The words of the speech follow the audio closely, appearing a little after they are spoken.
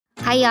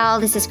Hi, y'all.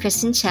 This is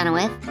Kristen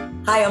Chenoweth.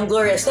 Hi, I'm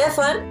Gloria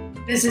Stefan.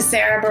 This is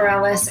Sarah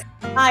Bareilles.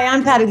 Hi,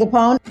 I'm Patti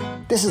LuPone.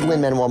 This is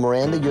Lin-Manuel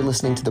Miranda. You're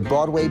listening to the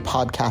Broadway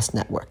Podcast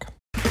Network.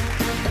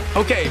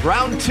 Okay,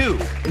 round two.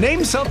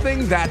 Name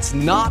something that's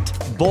not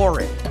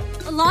boring.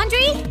 A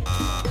laundry?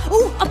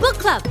 Ooh, a book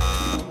club.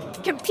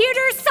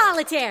 Computer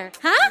solitaire,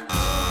 huh?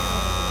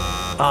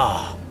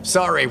 Ah,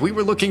 sorry, we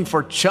were looking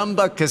for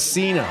Chumba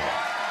Casino.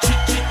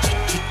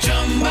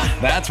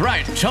 That's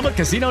right,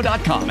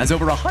 ChumbaCasino.com has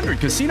over 100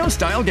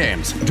 casino-style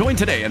games. Join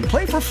today and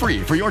play for free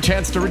for your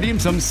chance to redeem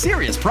some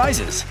serious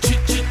prizes.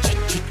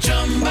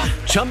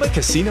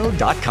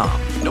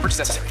 ChumbaCasino.com. No purchase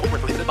necessary. Void where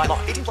prohibited by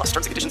law. 18+ terms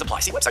and conditions apply.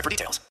 See website for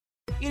details.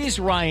 It is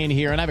Ryan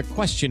here, and I have a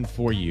question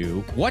for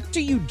you. What do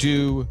you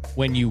do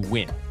when you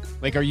win?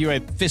 Like, are you a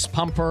fist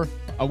pumper,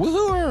 a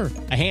woohooer,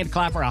 a hand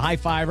clapper, a high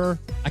fiver?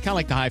 I kind of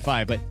like the high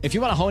five, but if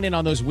you want to hone in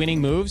on those winning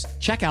moves,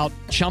 check out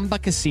Chumba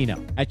Casino.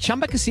 At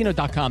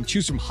ChumbaCasino.com,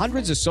 choose from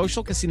hundreds of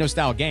social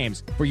casino-style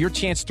games for your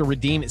chance to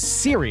redeem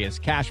serious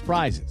cash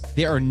prizes.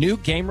 There are new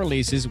game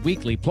releases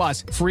weekly,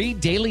 plus free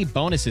daily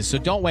bonuses, so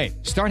don't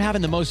wait. Start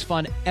having the most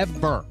fun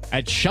ever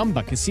at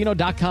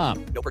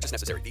ChumbaCasino.com. No purchase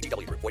necessary.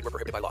 VGW. Void where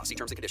prohibited by law. See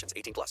terms and conditions.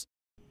 18+.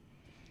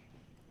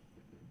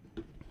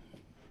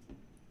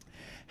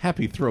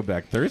 Happy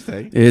Throwback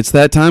Thursday. It's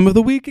that time of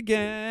the week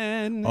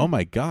again. Oh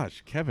my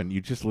gosh, Kevin,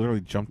 you just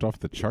literally jumped off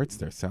the charts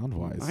there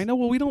sound-wise. I know.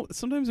 Well,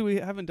 sometimes we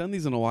haven't done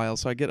these in a while,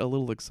 so I get a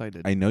little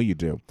excited. I know you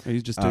do. Are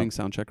you just doing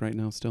sound check right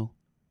now still?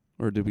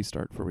 Or did we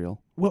start for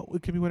real? Well,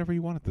 it can be whatever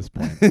you want at this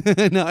point.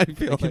 No, I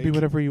feel it can be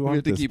whatever you want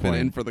at this point. We have to keep it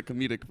in for the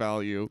comedic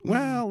value.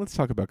 Well, let's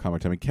talk about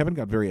comic time. And Kevin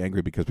got very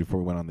angry because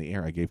before we went on the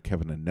air, I gave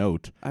Kevin a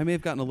note. I may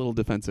have gotten a little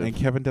defensive. And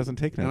Kevin doesn't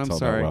take notes all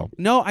that well.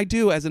 No, I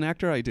do. As an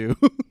actor, I do.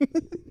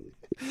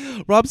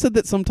 Rob said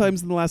that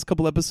sometimes in the last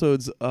couple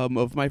episodes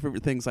of My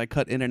Favorite Things, I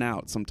cut in and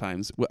out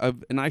sometimes.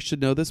 And I should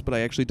know this, but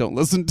I actually don't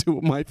listen to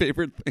My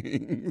Favorite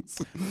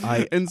Things.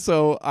 And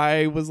so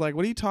I was like,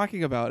 what are you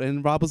talking about?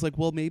 And Rob was like,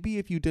 well, maybe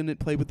if you didn't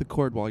play with the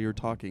cord while you're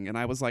talking. And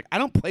I was like, I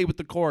don't play with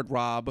the cord,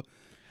 Rob.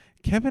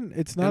 Kevin,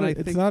 it's not a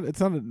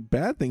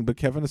bad thing, but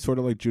Kevin is sort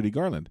of like Judy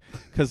Garland,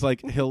 because like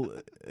he'll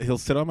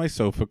sit on my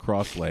sofa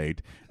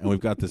cross-legged, and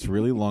we've got this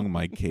really long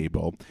mic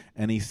cable,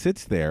 and he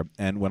sits there,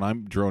 and when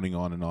I'm droning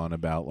on and on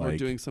about like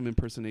doing some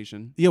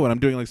impersonation, when I'm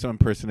doing like some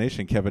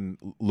impersonation, Kevin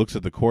looks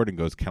at the cord and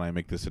goes, "Can I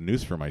make this a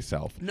noose for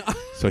myself?" No.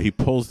 So he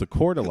pulls the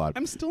cord a lot.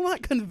 I'm still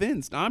not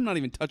convinced. I'm not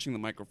even touching the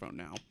microphone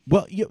now.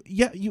 Well,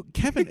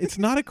 Kevin, it's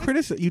not a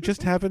criticism. You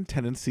just have a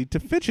tendency to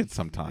fidget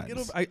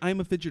sometimes. I'm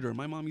a fidgeter.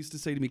 My mom used to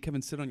say to me,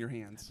 "Kevin, sit on your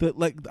hands."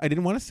 I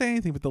didn't want to say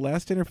anything, but the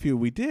last interview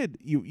we did,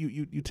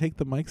 you take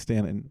the mic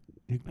stand and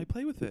I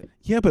play with it.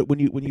 Yeah, but when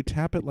you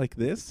tap it like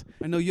this,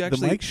 I know you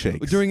actually. The mic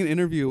shakes. During an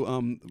interview,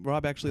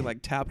 Rob actually like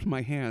tapped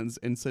my hands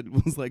and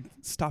was like,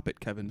 "Stop it,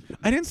 Kevin."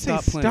 I didn't say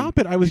stop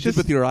it. I was just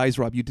with your eyes,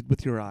 Rob. You did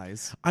with your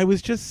eyes. I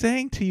was just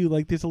saying to you,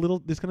 like, there's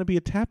going to be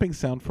a tapping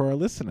sound for our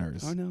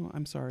listeners. Oh no,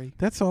 I'm sorry.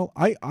 That's all.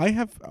 I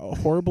have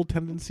horrible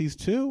tendencies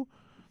too.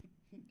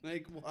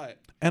 Like what?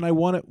 And I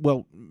want it.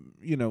 Well,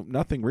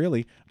 nothing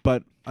really.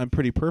 But I'm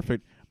pretty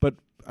perfect. But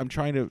I'm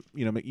trying to,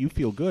 make you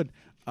feel good.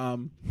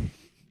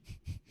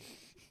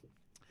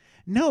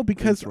 No,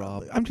 because Thanks,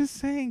 Rob. I'm just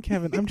saying,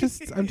 Kevin. I'm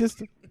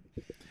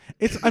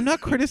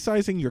not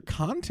criticizing your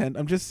content.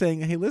 I'm just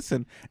saying, hey,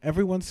 listen.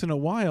 Every once in a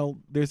while,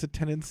 there's a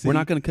tendency. We're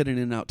not going to cut in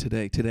and out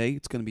today. Today,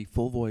 it's going to be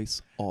full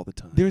voice all the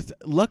time.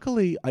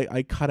 Luckily,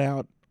 I cut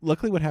out.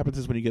 Luckily, what happens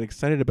is when you get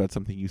excited about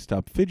something, you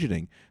stop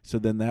fidgeting. So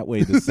then that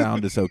way the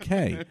sound is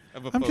okay.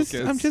 I'm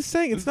just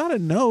saying, it's not a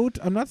note.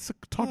 I'm not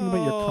talking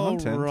about your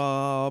content.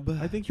 Rob.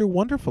 I think you're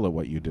wonderful at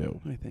what you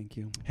do. I thank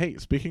you. Hey,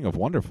 speaking of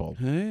wonderful,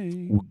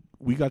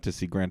 we got to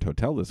see Grand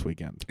Hotel this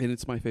weekend. And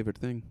it's my favorite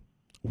thing.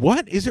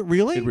 What? Is it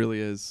really? It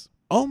really is.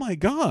 Oh my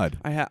God!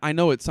 I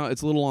know it's a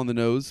little on the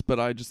nose, but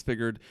I just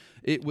figured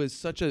it was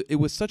such a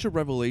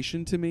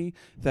revelation to me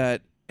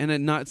that. And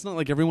it's not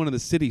like everyone in the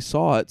city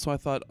saw it, so I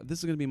thought, this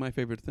is going to be my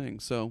favorite thing.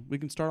 So we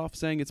can start off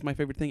saying it's my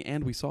favorite thing,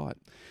 and we saw it.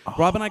 Oh.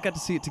 Rob and I got to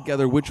see it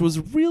together, which was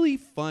really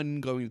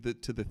fun going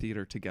to the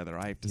theater together,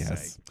 I have to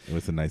say. It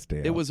was a nice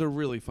day. It was a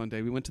really fun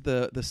day. We went to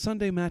the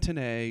Sunday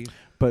matinee.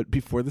 But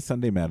before the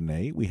Sunday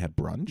matinee, we had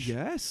brunch.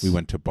 Yes. We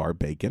went to Bar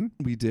Bacon.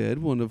 We did,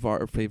 one of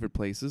our favorite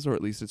places, or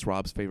at least it's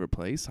Rob's favorite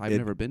place. I've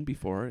never been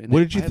before. And what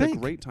did you think? I had a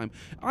great time.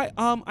 I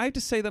have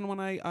to say that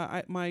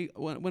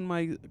when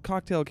my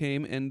cocktail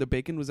came and the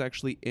bacon was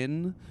actually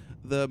in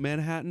the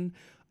Manhattan,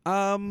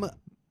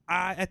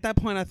 at that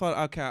point I thought,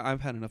 okay, I've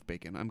had enough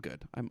bacon. I'm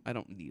good. I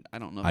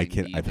don't know.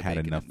 I've had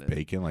enough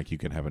bacon. Like you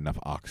can have enough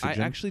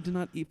oxygen. I actually did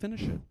not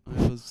finish it.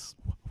 I was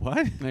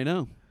what? I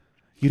know.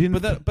 You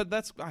didn't.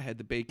 But I had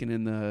the bacon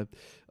in the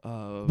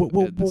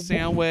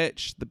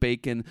sandwich. The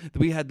bacon.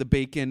 We had the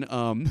bacon.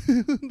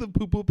 The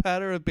poo poo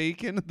patter of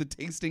bacon. The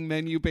tasting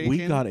menu bacon.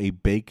 We got a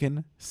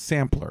bacon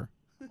sampler.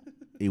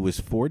 It was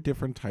 4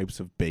 different types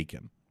of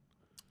bacon.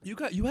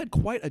 You had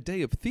quite a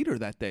day of theater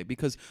that day,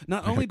 because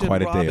not only did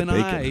Rob and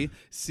I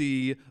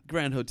see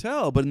Grand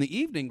Hotel, but in the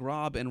evening,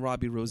 Rob and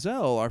Robbie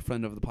Roselle, our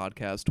friend of the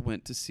podcast,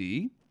 went to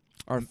see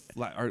One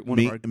of our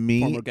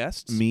former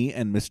guests. Me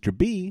and Mr.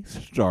 B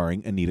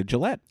starring Anita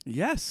Gillette.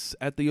 Yes,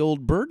 at the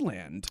old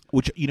Birdland.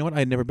 Which, you know what? I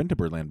had never been to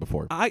Birdland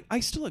before. I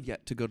still have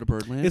yet to go to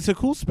Birdland. It's a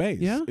cool space.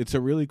 Yeah? It's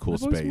a really cool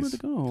I've space. always wanted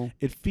to go.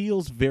 It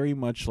feels very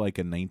much like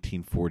a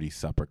 1940s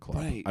supper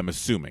club. Right. I'm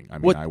assuming. I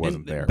mean, I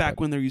wasn't there. Back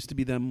when there used to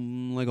be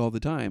them like all the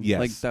time. Yes.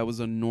 Like that was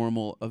a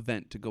normal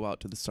event to go out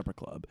to the supper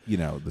club. You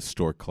know, the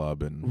Store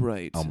Club and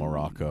El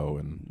Morocco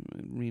and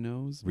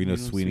Reno's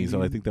Sweeney's.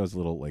 Oh, I think that was a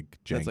little like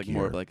jankier. That's like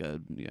more of like a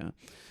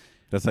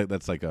That's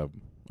like a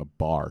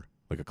bar,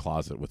 like a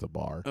closet with a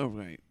bar. Oh,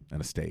 right.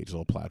 And a stage, a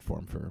little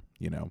platform for,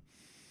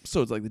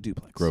 So it's like the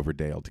duplex. Grover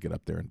Dale to get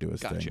up there and do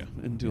his thing. Gotcha.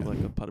 And do like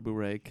a pas de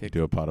bourrée kick.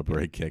 Do a pas de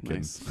bourrée kick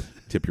Nice. and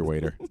tip your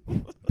waiter.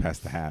 Pass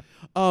the hat.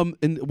 And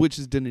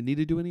didn't need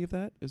to do any of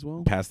that as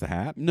well? Pass the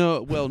hat?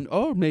 No,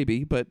 well,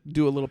 maybe, but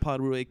do a little pas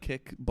de bourrée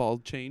kick, ball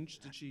change.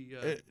 Did she?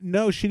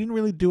 No, she didn't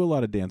really do a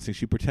lot of dancing.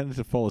 She pretended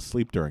to fall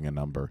asleep during a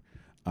number.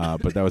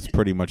 But that was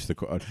pretty much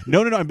the.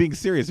 No, I'm being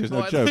serious. There's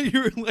no joke. I thought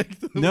you were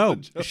like no,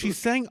 she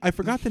sang. I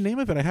forgot the name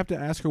of it. I have to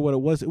ask her what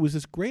it was. It was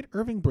this great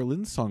Irving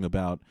Berlin song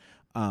about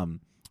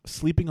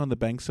sleeping on the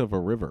banks of a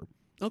river.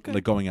 Okay.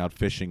 Like going out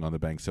fishing on the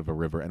banks of a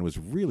river, and it was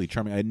really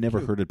charming. I had never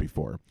heard it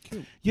before.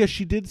 Cute. Yeah,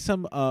 she did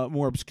some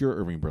more obscure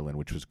Irving Berlin,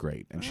 which was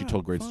great, and she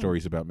told great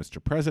stories about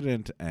Mr.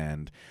 President,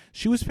 and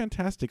she was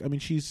fantastic. I mean,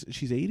 she's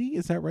 80,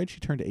 is that right? She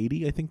turned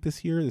 80, I think,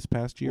 this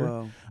past year.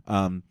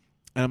 Wow.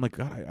 And I'm like,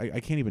 God, I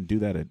can't even do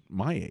that at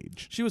my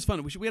age. She was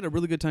fun. We had a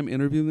really good time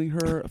interviewing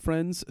her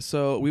friends.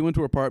 So we went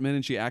to her apartment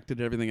and she acted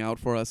everything out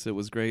for us. It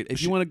was great.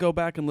 If you want to go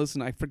back and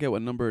listen, I forget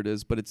what number it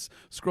is, but it's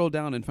scroll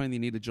down and find the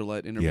Anita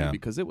Gillette interview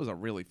because it was a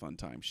really fun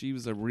time. She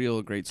was a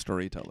real great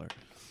storyteller.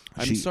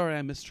 I'm sorry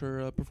I missed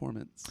her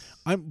performance.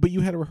 But you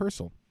had a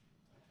rehearsal.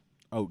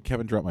 Oh,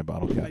 Kevin dropped my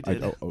bottle cap. I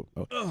did.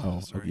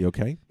 Sorry. Are you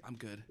okay? I'm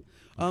good.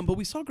 But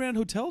we saw Grand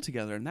Hotel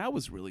together, and that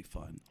was really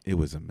fun. It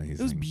was amazing.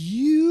 It was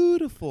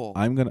beautiful.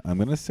 I'm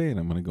gonna say it.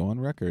 I'm gonna go on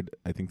record.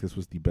 I think this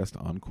was the best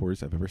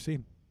encores I've ever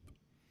seen.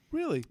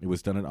 Really? It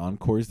was done at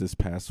Encores this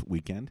past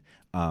weekend.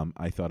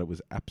 I thought it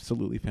was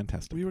absolutely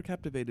fantastic. We were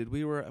captivated.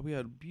 We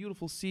had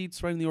beautiful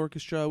seats right in the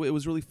orchestra. It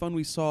was really fun.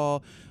 We saw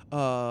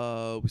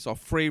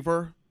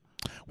Fravor.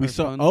 We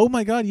saw. Oh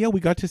my God! Yeah,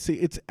 we got to see.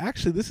 It's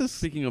actually this is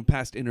speaking of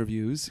past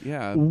interviews.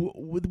 Yeah,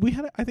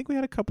 I think we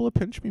had a couple of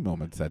pinch me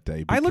moments that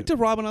day. I looked at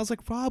Rob and I was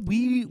like, Rob,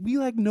 we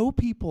like know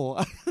people.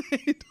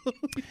 I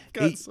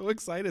got so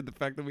excited the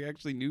fact that we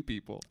actually knew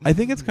people. I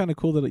think it's kind of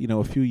cool that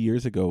a few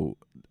years ago,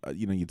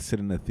 you'd sit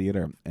in a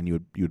theater and you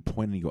would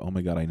point and you go, oh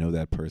my God, I know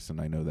that person.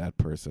 I know that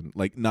person.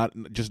 Like not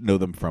just know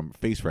them from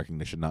face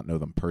recognition, not know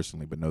them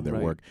personally, but know their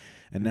work.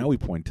 And now we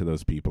point to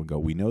those people and go,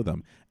 we know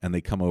them, and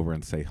they come over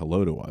and say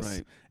hello to us.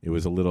 Right. It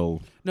was a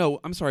little. No,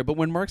 I'm sorry, but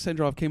when Mark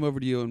Sandroff came over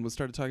to you and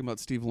started talking about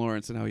Steve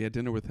Lawrence and how he had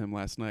dinner with him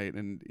last night,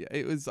 and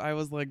I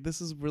was like, this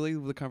is really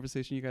the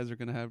conversation you guys are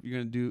gonna have. You're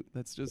gonna do.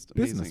 That's just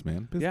amazing. Business,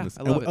 man. Business.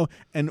 Yeah, I love it. Oh,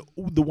 and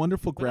the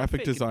wonderful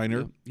graphic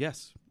designer,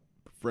 yes,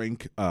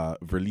 Frank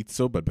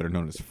Verlizzo, but better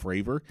known as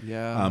Fravor.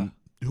 Yeah.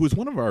 Who was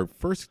one of our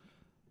first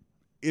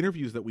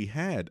interviews that we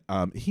had.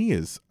 He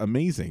is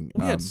amazing.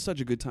 We had such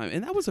a good time,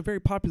 and that was a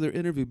very popular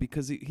interview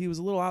because he was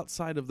a little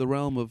outside of the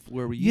realm of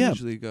where we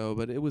usually go,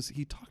 but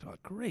he talked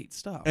about great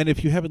stuff. And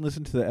if you haven't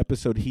listened to the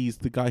episode, he's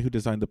the guy who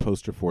designed the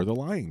poster for The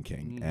Lion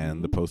King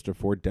and the poster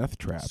for Death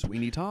Trap.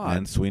 Sweeney Todd.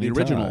 And Sweeney the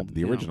original. Todd,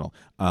 the original.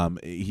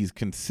 He's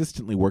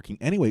consistently working.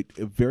 Anyway,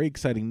 very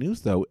exciting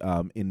news, though.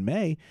 In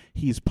May,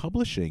 he's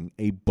publishing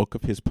a book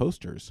of his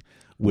posters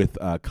with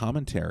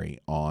commentary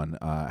on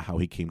how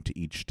he came to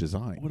each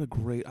design. What a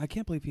great... I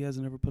can't believe he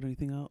hasn't ever put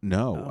anything out.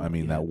 No, I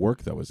mean, that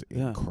work, though, is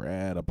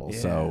incredible. Yeah.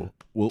 So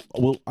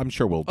I'm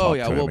sure we'll talk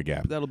to him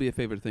again. That'll be a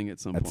favorite thing at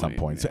some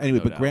point. So anyway,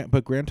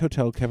 but Grand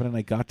Hotel, Kevin and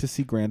I got to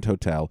see Grand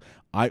Hotel.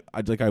 I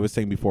like I was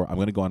saying before, I'm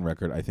going to go on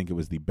record. I think it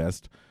was the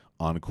best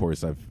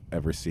encores I've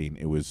ever seen.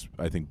 It was,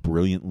 I think,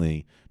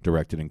 brilliantly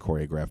directed and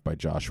choreographed by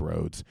Josh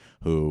Rhodes,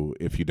 who,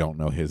 if you don't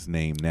know his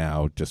name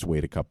now, just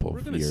wait a couple of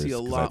years. We're going to see a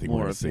lot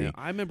more of him. See.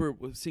 I remember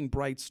seeing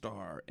Bright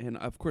Star, and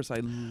of course I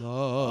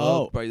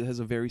love Bright. It has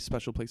a very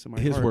special place in my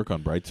heart. His work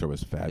on Bright Star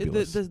was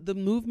fabulous. The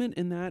movement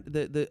in that,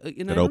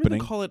 and I opening?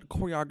 don't call it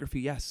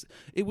choreography. Yes,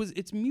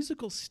 it's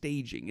musical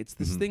staging. It's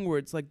this thing where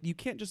it's like you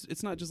can't just.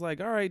 It's not just like,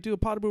 all right, do a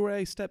pas de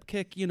bourrée, step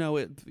kick.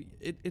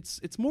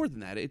 It's more than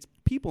that. It's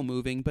people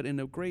moving, but in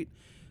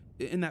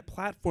that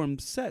platform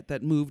set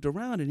that moved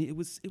around, and it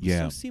was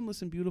so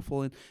seamless and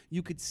beautiful, and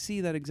you could see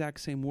that exact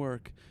same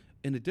work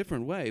in a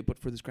different way, but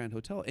for this Grand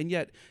Hotel. And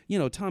yet,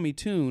 Tommy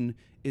Tune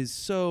is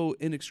so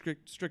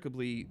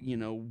inextricably,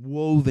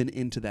 woven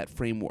into that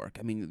framework.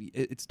 I mean,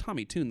 it's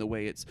Tommy Tune, the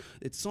way it's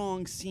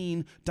song,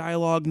 scene,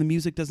 dialogue, and the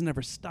music doesn't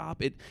ever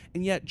stop.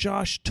 And yet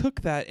Josh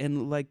took that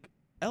and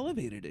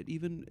elevated it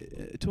even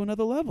to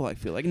another level, I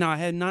feel like. Now, I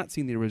had not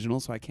seen the original,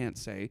 so I can't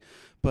say,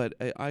 but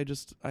I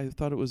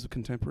thought it was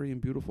contemporary and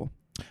beautiful.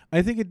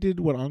 I think it did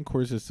what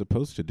Encores is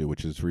supposed to do,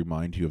 which is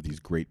remind you of these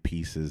great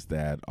pieces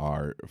that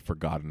are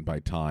forgotten by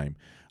time,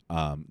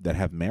 that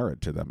have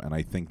merit to them. And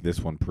I think this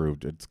one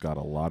proved it's got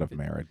a lot of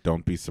merit.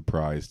 Don't be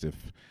surprised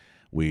if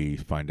we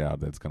find out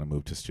that it's going to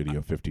move to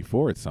Studio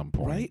 54 at some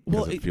point. Right?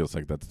 Because Well, it feels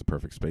like that's the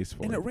perfect space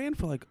for And it. it ran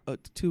for like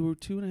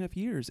 2.5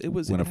 years. It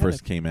was When it had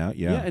first came out,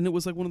 yeah. and it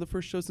was like one of the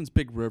first shows since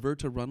Big River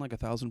to run like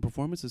 1,000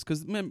 performances.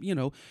 Because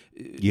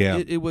Yeah.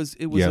 it was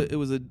Yeah. it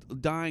was a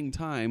dying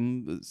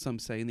time. Some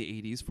say in the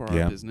 80s for our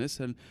Yeah. business,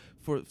 and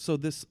so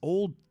this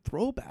old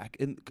throwback,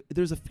 and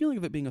there's a feeling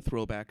of it being a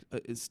throwback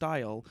in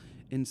style,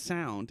 in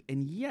sound,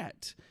 and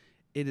yet.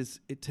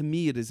 To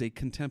me it is a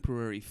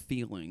contemporary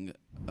feeling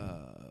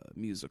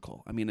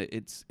musical. I mean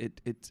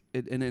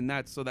and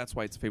that's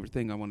why it's a favorite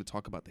thing. I want to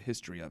talk about the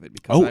history of it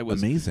because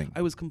amazing.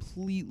 I was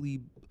completely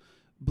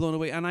blown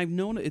away, and I've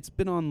known it's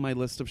been on my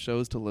list of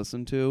shows to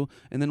listen to.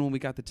 And then when we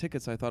got the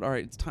tickets, I thought, all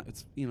right, it's time.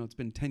 It's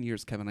been 10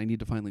 years, Kevin. I need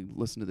to finally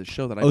listen to this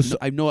show that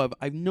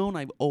I've known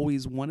I've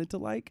always wanted to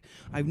like.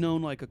 I've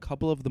known like a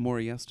couple of the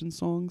Maury Yeston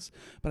songs,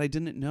 but I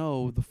didn't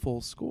know the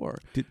full score.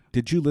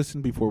 Did you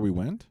listen before we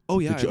went? Oh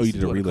yeah, you did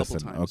a couple re-listen.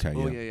 times. Okay,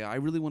 Oh yeah. yeah. I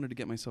really wanted to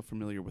get myself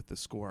familiar with the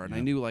score, and I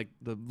knew like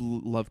the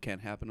Love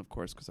Can't Happen, of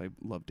course, because I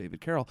love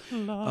David Carroll.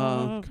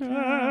 Love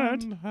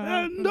can't and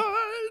I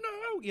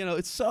know.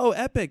 It's so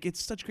epic.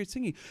 It's such great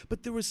singing.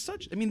 But there was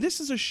this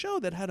is a show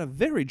that had a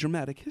very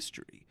dramatic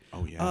history.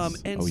 Oh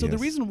yes. The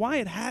reason why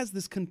it has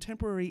this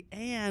contemporary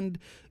and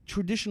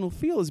traditional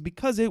feel is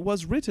because it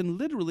was written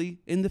literally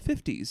in the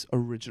 50s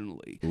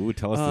originally. Ooh,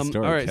 tell us the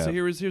story. All right, Kev. so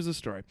here's the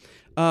story.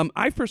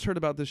 I first heard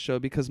about this show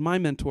because my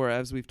mentor,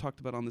 as we've talked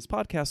about on this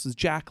podcast, is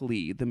Jack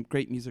Lee, the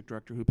great music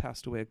director who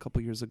passed away a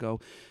couple years ago.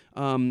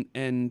 And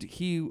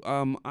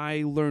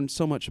I learned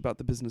so much about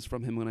the business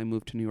from him when I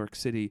moved to New York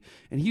City.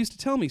 And he used to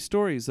tell me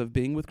stories of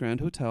being with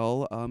Grand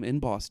Hotel in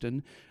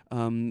Boston.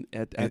 In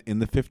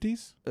the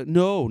 50s?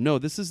 No,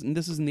 this is in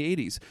the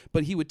 80s.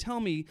 But he would tell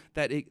me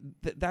that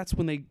that's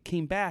when they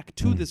came back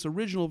to this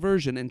original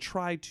version and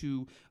tried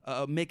to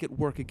make it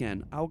work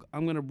again.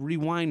 I'm going to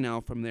rewind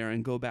now from there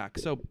and go back.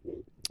 So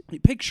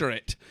picture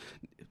it.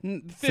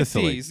 50s,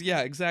 Sicily.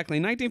 yeah, exactly.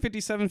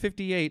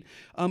 1957-58.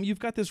 You've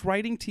got this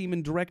writing team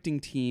and directing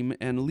team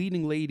and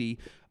leading lady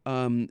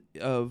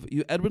of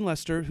Edwin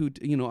Lester, who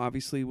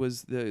obviously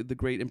was the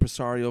great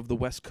impresario of the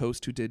West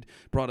Coast, he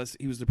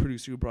was the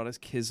producer who brought us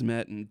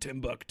Kismet and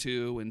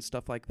Timbuktu and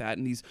stuff like that,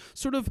 and he's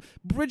sort of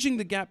bridging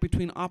the gap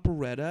between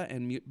operetta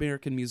and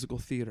American musical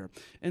theater.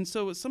 And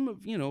so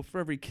for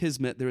every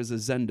Kismet there is a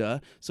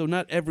Zenda, so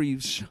not every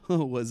show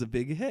was a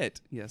big hit.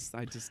 Yes,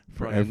 I just For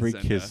brought in every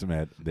Zenda.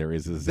 Kismet, there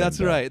is a Zenda.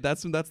 That's right.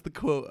 That's the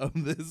quote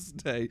of this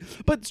day.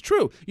 But it's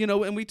true,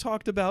 and we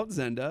talked about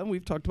Zenda, and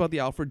we've talked about the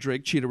Alfred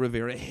Drake, Cheetah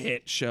Rivera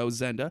hit show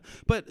Zenda.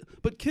 But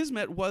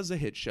Kismet was a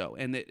hit show,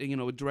 and it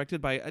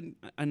directed by,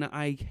 and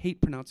I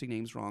hate pronouncing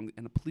names wrong,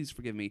 and please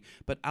forgive me,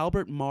 but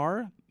Albert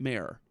Marr.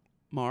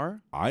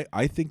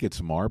 I think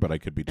it's Marr, but I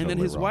could be totally And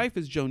then his wrong. wife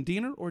is Joan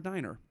Diener or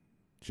Diner.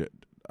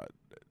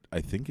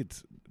 I think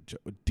it's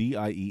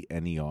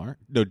Diener.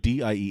 No,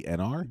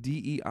 Dienr.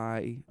 Dei.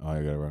 Oh,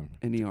 I got it wrong.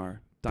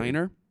 Ner.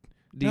 Diner.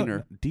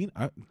 Diener.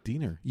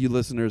 Diener. You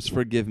listeners,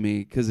 forgive me,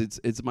 because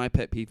it's my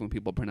pet peeve when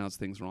people pronounce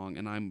things wrong,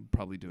 and I'm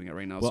probably doing it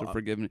right now. Well, so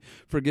forgive me.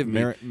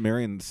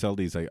 Marianne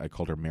Seldes, I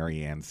called her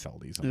Marianne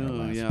Seldes on our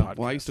last yeah. podcast.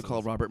 Well, I used to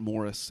call Robert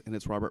Morris, and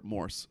it's Robert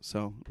Morse.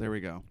 So there we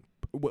go.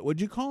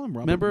 What'd you call him,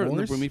 Robert Remember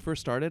Morris? when we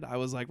first started? I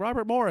was like,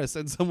 Robert Morris,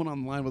 and someone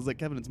on the line was like,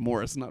 Kevin, it's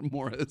Morris, not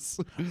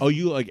Morris. Oh,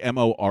 you like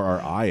Morris.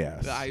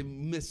 I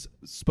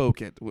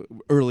misspoke it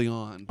early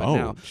on, but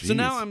now. Geez. So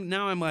now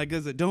I'm like,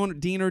 is it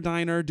Diener,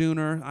 Diner,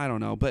 Dooner? I don't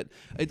know, but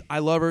I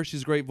love her.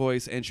 She's a great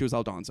voice, and she was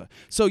Aldonza.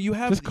 So you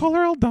have Just call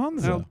her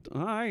Aldonza.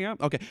 Yeah.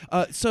 Okay.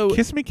 So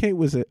Kiss Me Kate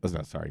was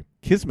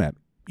Kismet.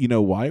 You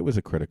know why it was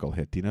a critical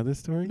hit? Do you know this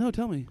story? no,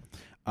 tell me.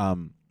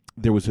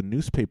 There was a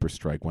newspaper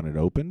strike when it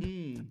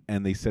opened,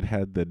 and they said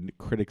had the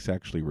critics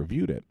actually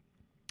reviewed it,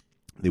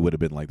 they would have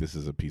been like, this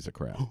is a piece of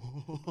crap.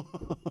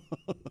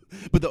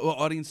 But the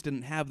audience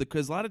didn't have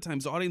because a lot of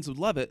times the audience would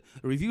love it.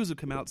 The reviews would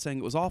come out saying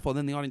it was awful, and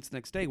then the audience the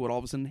next day would all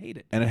of a sudden hate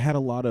it. And it had a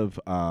lot of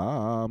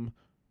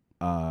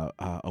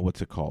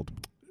what's it called?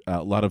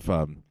 A lot of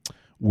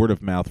word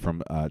of mouth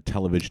from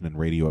television and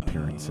radio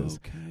appearances.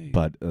 Okay.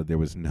 But there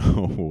was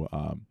no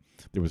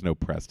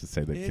press to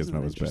say that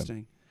Kismet was bad.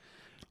 Interesting.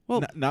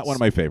 Well, not one of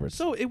my favorites.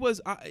 So it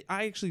was. I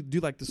actually do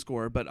like the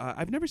score, but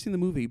I've never seen the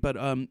movie. But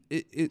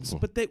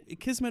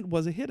Kismet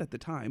was a hit at the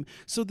time.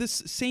 So this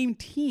same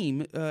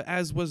team,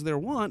 as was their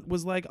wont,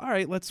 was like, all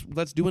right, let's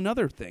do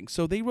another thing.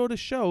 So they wrote a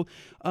show,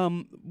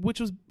 which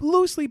was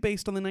loosely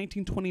based on the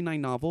 1929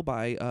 novel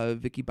by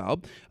Vicky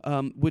Baub,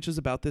 which is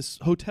about this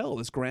hotel,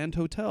 this grand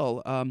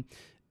hotel.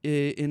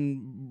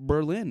 In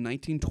Berlin,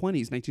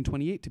 1920s,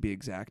 1928 to be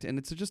exact, and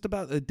it's just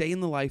about a day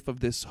in the life of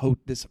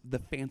the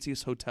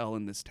fanciest hotel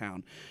in this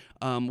town,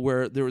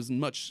 where there was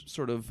much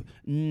sort of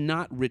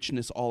not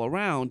richness all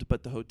around,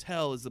 but the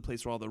hotel is the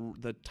place where all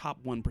the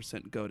top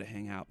 1% go to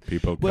hang out.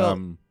 People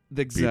come.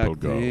 Exactly. People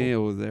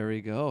go. Oh, there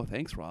we go.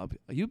 Thanks, Rob.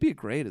 You'd be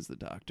great as the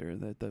doctor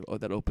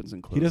that opens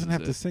and closes. He doesn't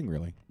have it. to sing,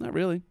 really. Not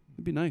really.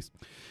 It'd be nice.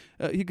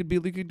 He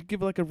could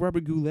give like a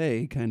Robert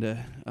Goulet kind of.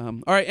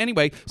 All right.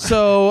 Anyway,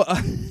 so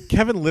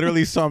Kevin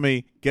literally saw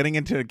me getting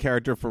into a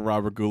character for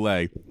Robert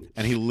Goulet,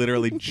 And he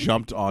literally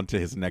jumped onto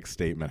his next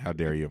statement. How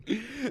dare you?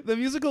 The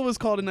musical was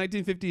called in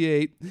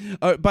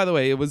 1958. By the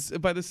way, it was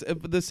by the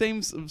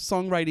same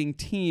songwriting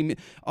team.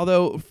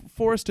 Although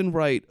Forrest and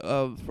Wright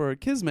for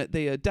Kismet,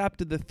 they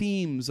adapted the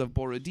themes of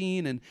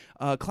Borodin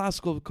and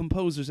classical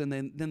composers, and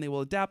then they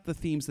will adapt the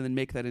themes and then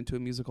make that into a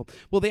musical.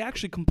 Well, they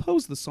actually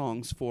composed the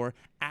songs for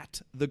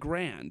At the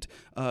Grand,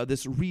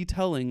 this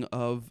retelling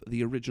of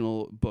the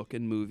original book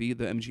and movie,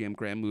 the MGM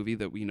Grand movie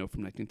that we know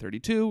from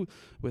 1932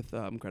 with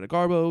Greta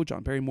Garbo,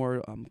 John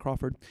Barrymore,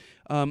 Crawford.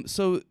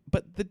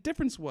 But the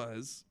difference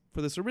was,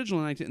 for this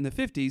original in the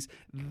 50s,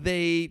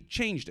 they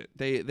changed it.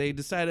 They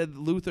decided,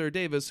 Luther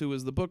Davis, who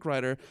was the book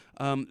writer,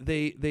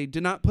 they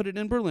did not put it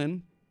in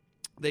Berlin.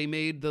 They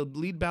made the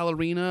lead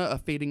ballerina a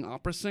fading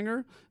opera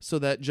singer so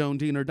that Joan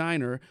Diener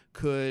Diner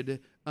could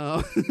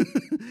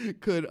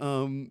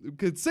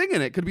sing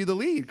in it, could be the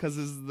lead, because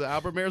the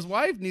Albert Mayor's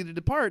wife needed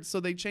to part, so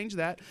they changed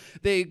that.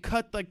 They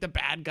cut like the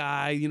bad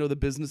guy, the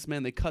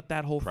businessman. They cut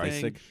that whole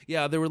thing.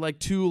 Yeah, there were like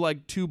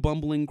two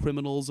bumbling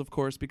criminals, of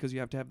course, because you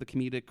have to have the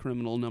comedic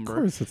criminal number. Of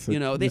course, it's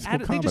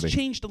they just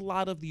changed a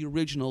lot of the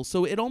original,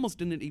 so it almost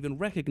didn't even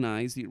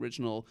recognize the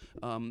original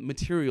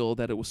material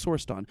that it was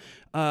sourced on.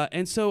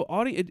 And so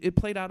it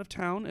played out of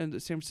town in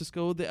San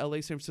Francisco, the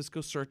LA San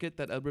Francisco circuit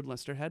that Edward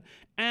Lester had,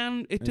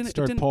 and it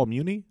didn't. Paul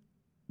Muni.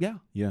 Yeah.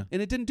 Yeah.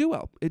 And it didn't do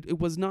well.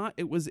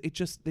 It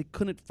just they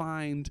couldn't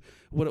find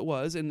what it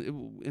was,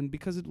 and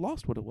because it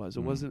lost what it was.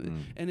 It wasn't,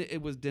 and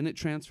it didn't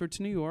transfer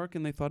to New York,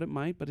 and they thought it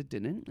might, but it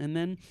didn't. And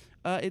then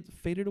it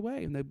faded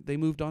away, and they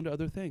moved on to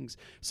other things.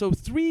 So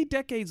 3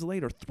 decades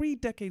later,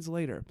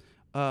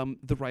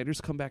 the writers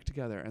come back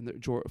together, and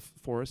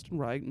Forrest and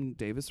Wright and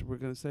Davis were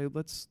going to say,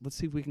 let's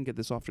see if we can get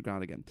this off the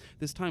ground again.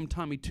 This time,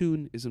 Tommy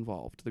Tune is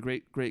involved. The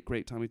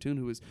great Tommy Tune,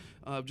 who was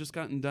just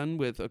gotten done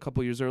with a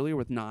couple years earlier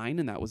with 9,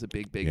 and that was a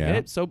big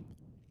hit. So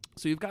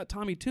you've got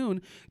Tommy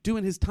Tune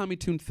doing his Tommy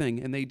Tune thing,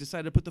 and they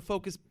decided to put the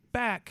focus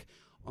back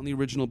on the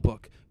original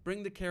book.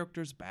 Bring the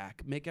characters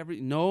back. Make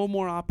no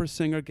more opera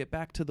singer. Get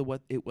back to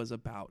what it was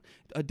about.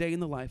 A day in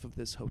the life of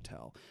this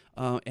hotel,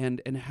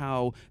 and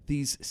how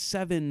these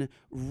 7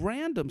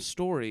 random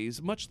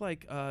stories, much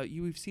like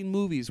you've seen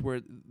movies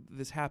where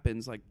this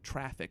happens, like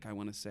Traffic, I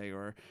want to say,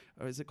 or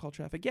is it called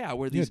Traffic? Yeah,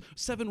 where these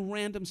 7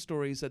 random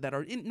stories that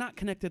are not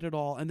connected at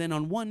all, and then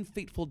on one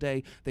fateful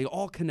day they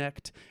all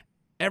connect.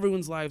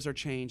 Everyone's lives are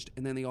changed,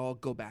 and then they all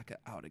go back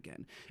out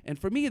again. And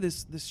for me,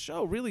 this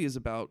show really is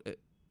about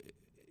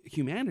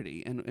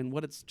humanity and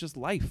what it's just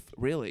life,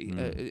 really,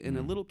 in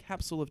a little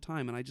capsule of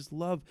time. And I just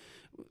love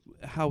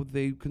how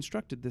they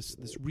constructed this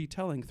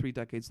retelling 3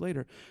 decades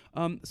later.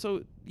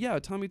 So yeah,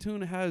 Tommy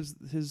Tune has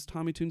his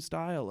Tommy Tune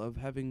style of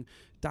having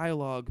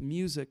dialogue,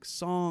 music,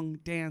 song,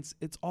 dance.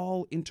 It's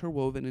all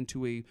interwoven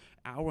into a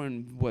hour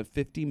and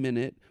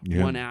 50-minute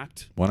one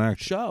act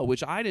show,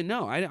 which I didn't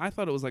know. I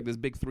thought it was like this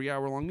big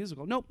 3-hour long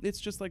musical. Nope, it's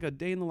just like a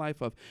day in the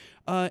life of.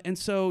 And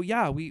so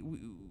yeah,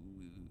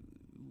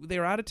 they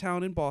were out of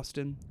town in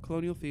Boston,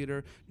 Colonial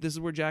Theater. This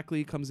is where Jack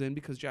Lee comes in,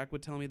 because Jack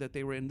would tell me that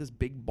they were in this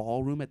big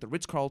ballroom at the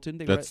Ritz-Carlton.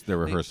 That's their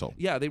rehearsal.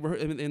 They were,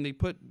 and they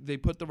put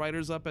the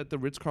writers up at the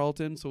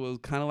Ritz-Carlton, so it was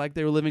kind of like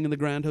they were living in the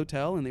Grand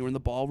Hotel, and they were in the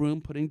ballroom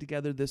putting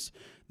together this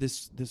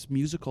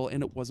musical,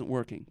 and it wasn't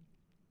working.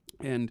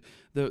 And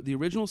the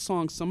original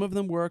songs, some of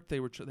them worked.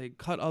 They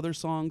cut other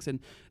songs, and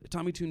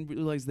Tommy Tune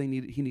realized he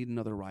needed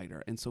another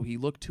writer, and so he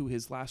looked to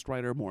his last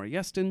writer, Maury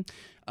Yeston.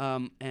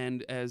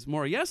 And as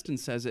Maury Yeston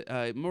says it,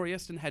 Maury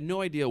Yeston had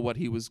no idea what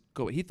he was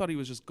going. He thought he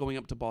was just going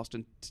up to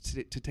Boston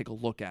to take a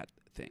look at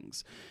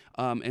things,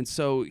 and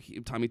so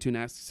Tommy Tune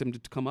asks him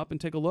to come up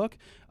and take a look.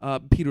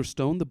 Peter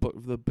Stone,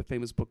 the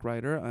famous book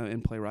writer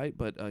and playwright,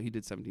 but he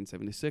did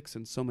 1776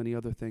 and so many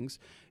other things.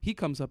 He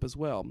comes up as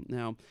well.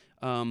 Now.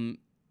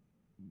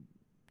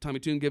 Tommy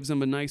Tune gives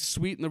him a nice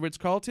suite in the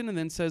Ritz-Carlton and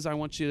then says,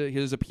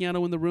 here's a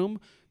piano in the room,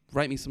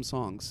 write me some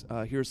songs.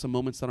 Here are some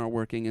moments that aren't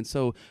working. And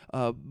so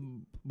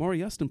Maury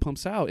Yeston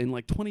pumps out in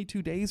like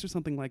 22 days or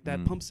something like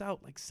that, pumps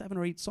out like 7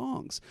 or 8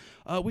 songs,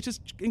 which is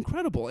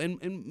incredible.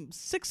 And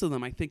 6 of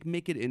them, I think,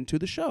 make it into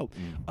the show.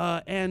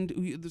 And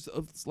there's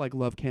like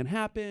Love Can't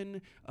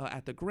Happen,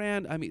 At the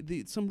Grand. I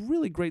mean, some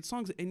really great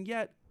songs. And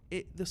yet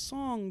the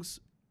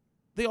songs...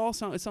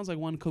 it sounds like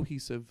one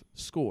cohesive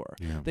score.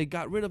 Yeah. They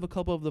got rid of a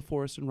couple of the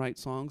Forrest and Wright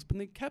songs, but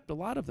they kept a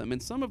lot of them,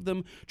 and some of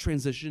them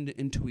transitioned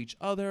into each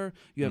other.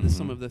 You have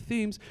some of the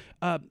themes.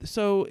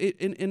 So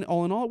in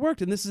all, it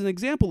worked. And this is an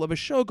example of a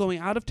show going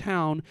out of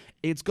town.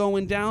 It's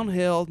going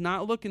downhill,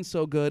 not looking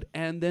so good,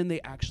 and then they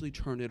actually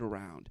turn it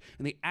around.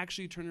 And they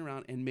actually turn it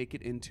around and make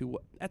it into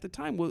what, at the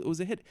time, it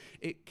was a hit.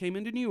 It came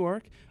into New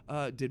York,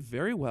 did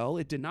very well.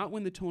 It did not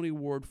win the Tony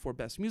Award for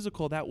Best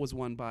Musical. That was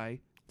won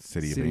by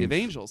City of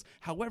Angels.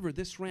 However,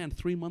 this ran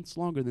 3 months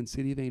longer than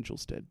City of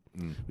Angels did,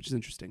 which is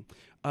interesting.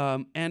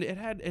 And it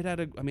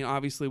had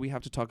obviously we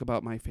have to talk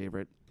about my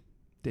favorite,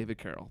 David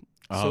Carroll.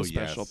 so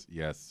special.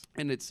 Yes.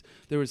 And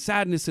there was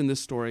sadness in this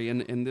story,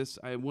 and this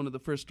one of the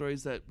first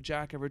stories that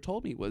Jack ever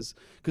told me was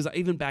because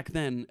even back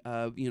then,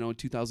 in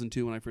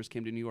 2002 when I first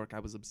came to New York, I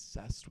was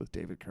obsessed with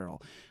David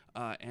Carroll,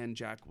 and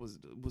Jack was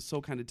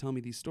so kind to tell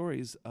me these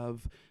stories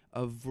of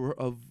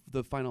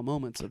the final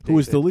moments of David. Who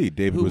was the lead?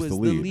 David was the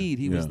lead.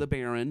 He was the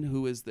Baron,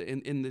 who is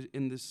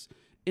in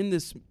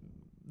this.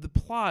 The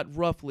plot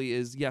roughly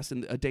is, yes,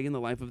 in a day in the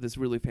life of this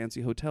really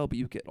fancy hotel, but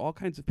you get all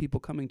kinds of people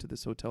coming to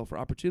this hotel for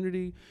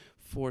opportunity,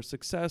 for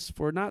success,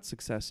 for not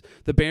success.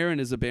 The Baron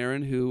is a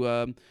Baron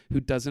who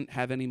doesn't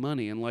have any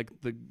money, and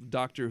like the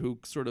doctor who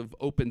sort of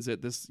opens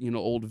it, this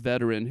old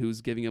veteran who's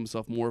giving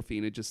himself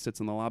morphine and just sits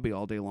in the lobby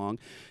all day long.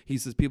 He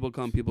says, "People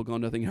come, people go,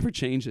 nothing ever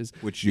changes."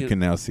 Which you can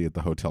now see at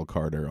the Hotel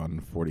Carter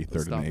on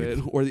 43rd Stop and 8th.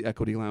 it. Or the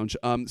Equity Lounge.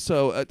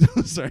 Sorry,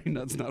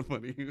 that's not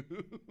funny.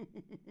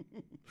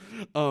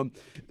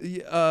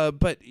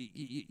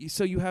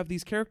 So you have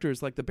these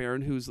characters like the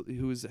Baron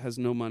who has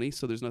no money,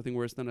 so there's nothing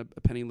worse than a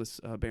penniless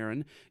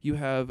Baron. You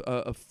have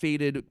a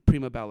faded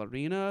prima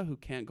ballerina who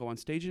can't go on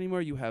stage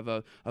anymore. You have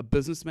a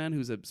businessman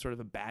who's a sort of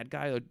a bad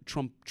guy, a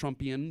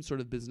Trumpian sort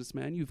of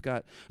businessman. You've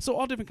got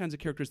all different kinds of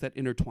characters that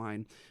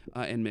intertwine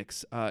and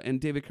mix. And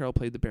David Carroll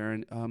played the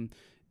Baron.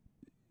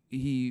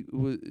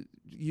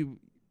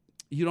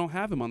 You don't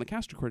have him on the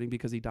cast recording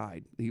because he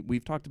died.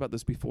 We've talked about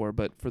this before,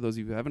 but for those of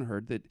you who haven't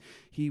heard, that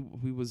he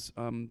was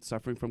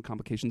suffering from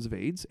complications of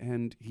AIDS,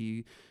 and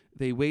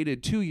they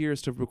waited 2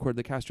 years to record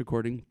the cast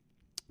recording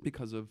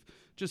because of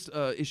just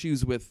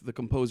issues with the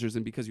composers,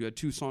 and because you had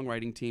two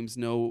songwriting teams,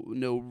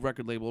 no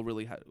record label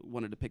really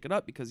wanted to pick it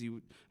up because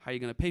how are you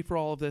going to pay for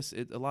all of this?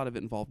 A lot of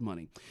it involved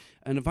money.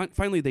 And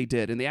finally they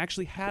did, and they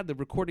actually had the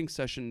recording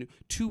session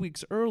 2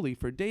 weeks early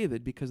for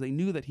David because they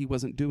knew that he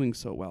wasn't doing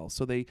so well.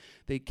 So they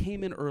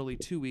came in early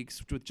 2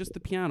 weeks with just the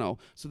piano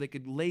so they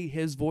could lay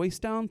his voice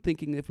down,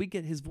 thinking if we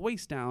get his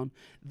voice down,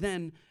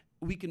 then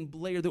we can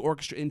layer the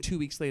orchestra in 2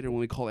 weeks later when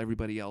we call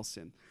everybody else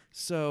in.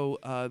 So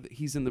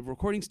he's in the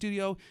recording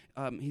studio.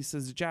 He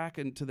says, "Jack,"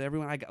 and to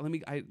everyone, I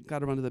got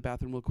to run to the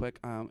bathroom real quick.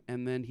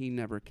 And then he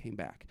never came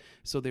back.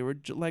 So they were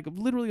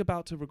literally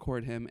about to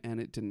record him, and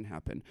it didn't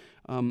happen.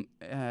 And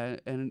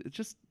it's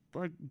just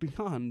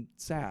beyond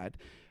sad.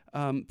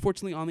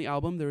 Fortunately, on the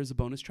album, there is a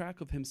bonus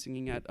track of him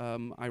singing at,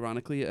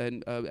 ironically,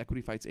 an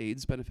Equity Fights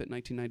AIDS benefit in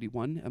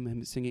 1991.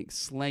 Him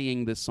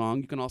slaying this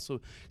song. You can also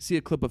see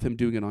a clip of him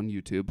doing it on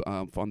YouTube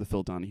on the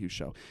Phil Donahue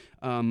Show,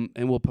 and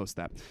we'll post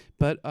that.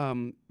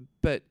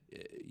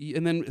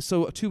 And then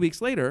 2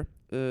 weeks later,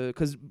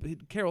 because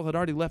Carroll had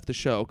already left the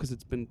show because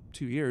it's been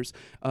 2 years,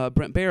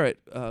 Brent Barrett,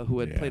 who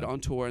had played on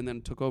tour and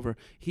then took over,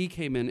 he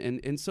came in,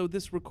 and so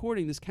this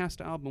recording, this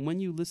cast album, when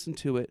you listen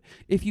to it,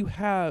 if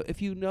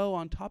you know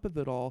on top of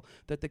it all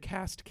that the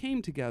cast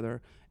came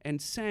together and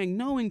sang,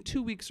 knowing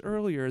 2 weeks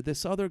earlier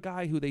this other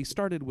guy who they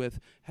started with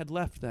had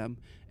left them,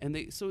 and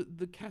so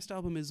the cast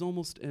album is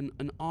almost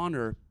an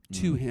honor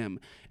to him,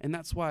 and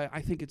that's why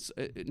I think it's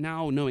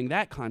now, knowing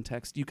that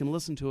context, you can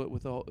listen to it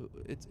with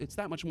it's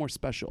that much more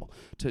special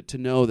to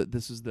know that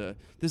this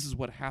is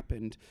what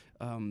happened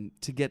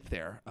to get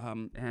there,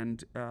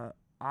 and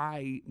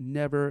I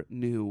never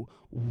knew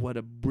what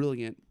a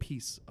brilliant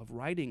piece of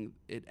writing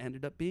it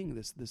ended up being.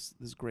 This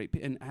great,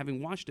 and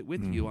having watched it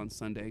with you on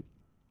Sunday,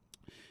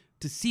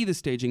 to see the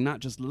staging, not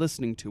just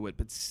listening to it,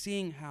 but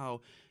seeing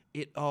how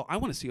I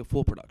want to see a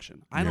full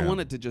production. I don't want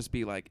it to just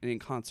be like in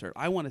concert.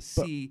 I want to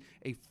see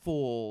a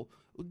full,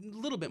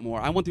 little bit more.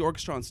 I want the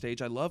orchestra on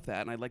stage. I love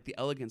that, and I like the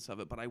elegance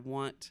of it. But I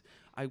want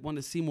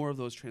to see more of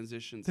those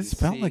transitions. This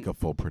felt like a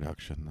full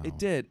production, though.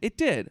 It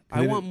did.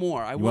 I want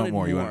more. I wanted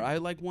more. I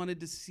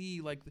wanted to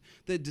see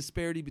the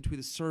disparity between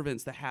the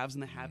servants, the haves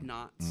and the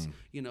have-nots.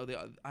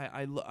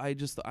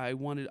 I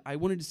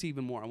wanted to see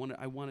even more. I wanted.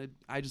 I love it.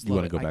 You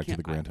want to go back to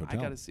the Grand Hotel?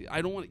 I got to see.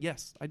 I don't want.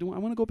 Yes, I do. I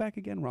want to go back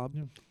again, Rob.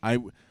 Yeah.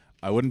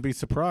 I wouldn't be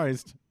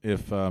surprised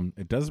if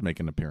it does make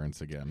an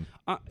appearance again.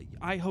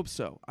 I hope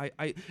so.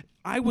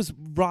 I was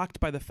rocked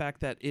by the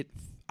fact that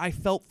I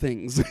felt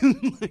things.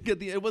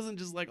 It wasn't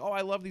just like, oh,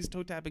 I love these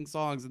toe-tapping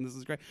songs and this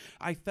is great.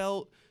 I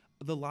felt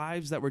the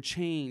lives that were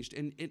changed,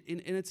 and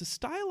it's a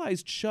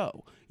stylized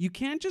show. You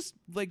can't just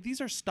these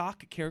are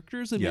stock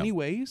characters in many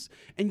ways,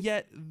 and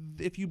yet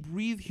if you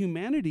breathe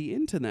humanity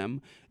into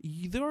them,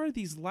 there are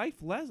these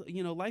life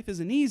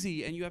isn't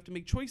easy, and you have to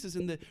make choices.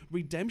 In the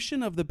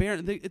redemption of the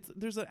Baron,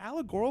 there's an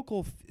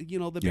allegorical,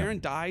 the Baron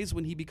dies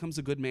when he becomes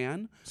a good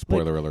man.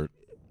 Spoiler alert.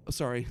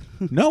 Sorry.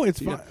 No,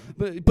 it's fine.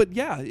 But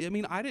yeah, I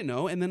mean, I didn't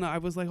know, and then I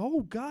was like,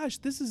 oh gosh,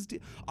 this is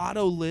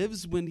Otto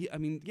lives when he. I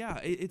mean, yeah,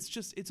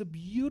 it's a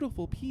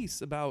beautiful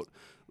piece about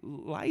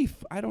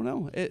life. I don't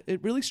know.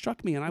 It really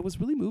struck me, and I was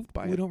really moved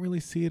by it. We don't really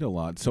see it a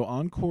lot. So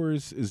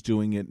Encores is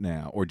doing it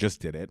now, or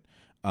just did it.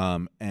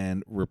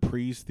 And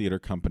Reprise Theater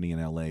Company in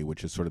L.A.,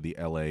 which is sort of the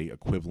L.A.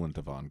 equivalent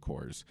of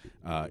Encores,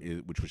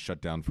 which was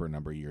shut down for a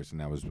number of years and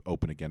now is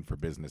open again for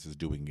business, is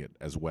doing it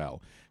as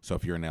well. So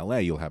if you're in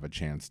L.A., you'll have a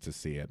chance to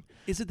see it.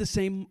 Is it the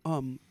same?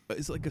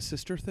 Is it like a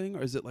sister thing,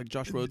 or is it like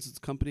Josh Rhodes'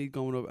 company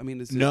going over? I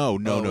mean, is it, No.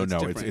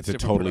 different. It's a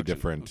totally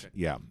different. Okay.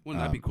 Yeah.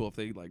 Wouldn't that be cool if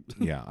they like?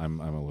 Yeah, I'm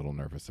a little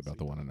nervous about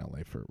the one in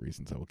L.A. for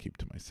reasons I will keep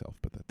to myself,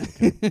 but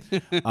that's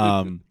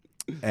okay.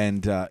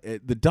 And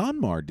the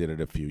Donmar did it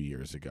a few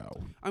years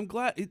ago. I'm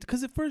glad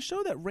because for a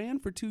show that ran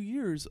for 2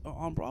 years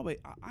on Broadway,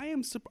 I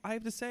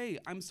have to say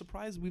I'm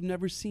surprised we've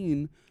never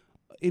seen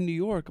in New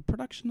York a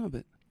production of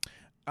it.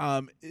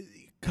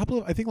 Couple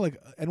of, I think,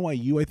 like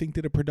NYU, I think,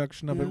 did a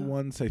production of it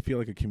once. I feel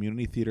like a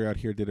community theater out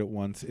here did it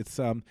once. It's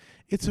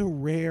a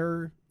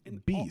rare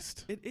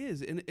beast. It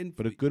is,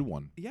 but a good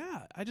one.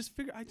 Yeah, I just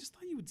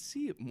thought you would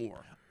see it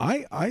more.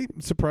 I'm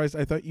surprised.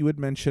 I thought you would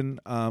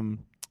mention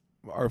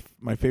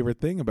my favorite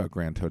thing about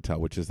Grand Hotel,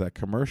 which is that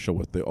commercial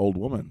with the old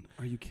woman.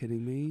 Are you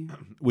kidding me?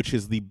 Which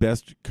is the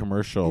best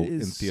commercial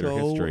in theater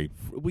history.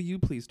 Will you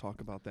please talk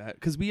about that?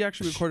 Because we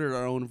actually recorded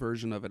our own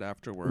version of it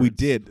afterwards. We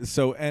did.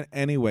 So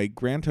anyway,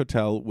 Grand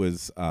Hotel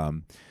was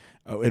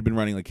had been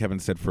running, like Kevin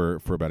said, for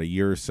about a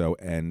year or so,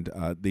 and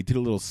they did a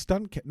little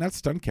not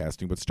stunt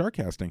casting, but star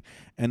casting,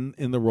 and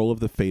in the role of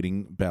the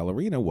fading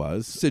ballerina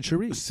was Sid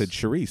Charisse. Sid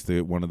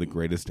Charisse, one of the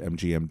greatest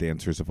MGM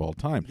dancers of all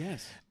time.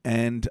 Yes.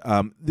 And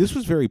this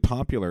was very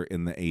popular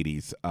in the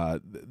 80s,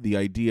 the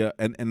idea,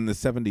 and in the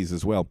 70s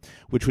as well,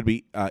 which would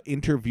be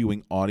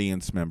interviewing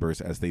audience members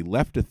as they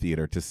left a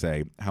theater to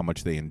say how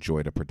much they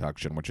enjoyed a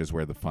production, which is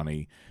where the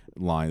funny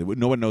line,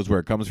 no one knows where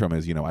it comes from,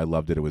 is, I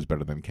loved it, it was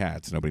better than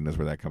Cats. Nobody knows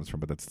where that comes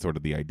from, but that's sort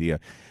of the idea.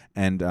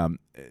 And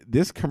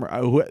this camera...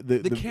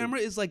 the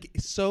camera is like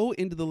so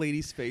into the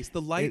lady's face.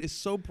 The light is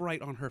so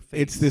bright on her face.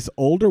 It's this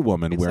older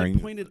woman wearing... It's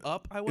like pointed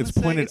up, I want to say.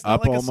 It's pointed it's not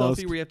up like almost.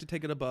 A selfie where you have to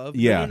take it above.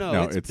 Yeah,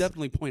 no, it's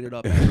definitely pointed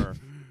up at her.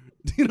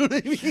 Do you know what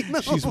I mean?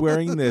 No. She's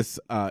wearing this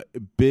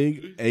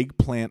big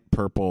eggplant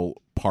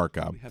purple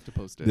parka. We have to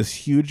post it. This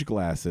huge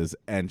glasses,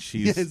 and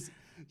she's... Yes.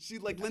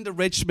 She's like Linda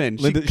Richman.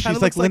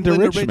 She's like Linda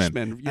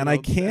Richman. And I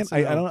can't,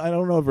 I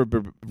don't know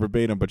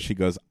verbatim, but she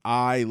goes,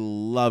 "I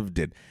loved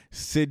it.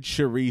 Sid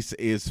Charisse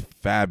is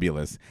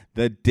fabulous.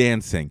 The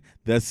dancing,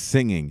 the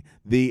singing,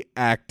 the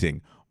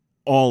acting,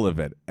 all of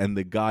it." And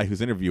the guy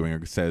who's interviewing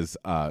her says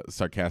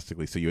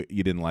sarcastically, "So you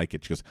didn't like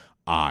it?" She goes,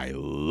 "I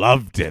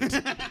loved it."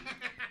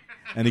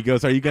 And he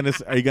goes, Are you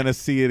gonna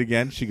see it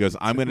again? She goes,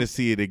 "I'm gonna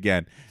see it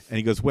again." And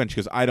he goes, "When?" She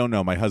goes, "I don't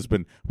know. My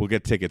husband will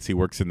get tickets. He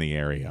works in the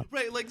area."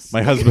 Right, like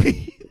my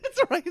husband.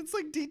 That's right. It's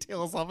like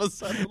details all of a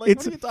sudden. Like,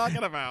 what are you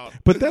talking about?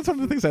 But that's one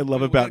of the things I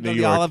love about New York.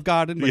 The Olive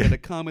Garden, we're gonna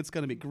come. It's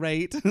gonna be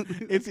great.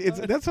 It's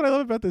that's what I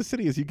love about this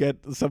city, is you get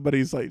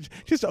somebody's like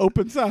just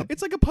opens up.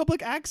 It's like a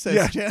public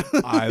access channel.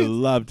 I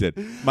loved it.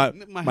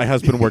 My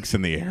husband works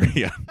in the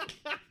area.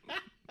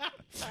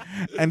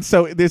 And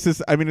so this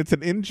is, it's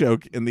an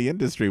in-joke in the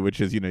industry, which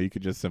is, you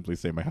could just simply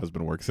say my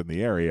husband works in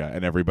the area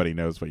and everybody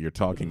knows what you're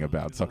talking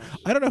about. So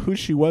I don't know who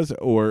she was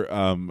or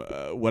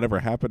whatever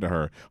happened to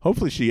her.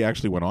 Hopefully she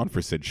actually went on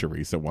for Sid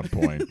Charisse at one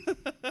point.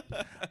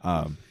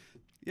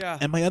 Yeah.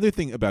 And my other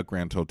thing about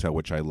Grand Hotel,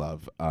 which I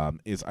love,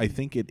 is I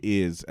think it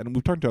is, and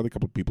we've talked to other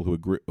couple of people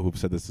who've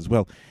said this as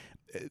well,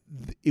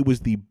 it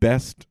was the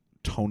best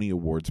Tony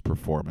Awards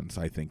performance,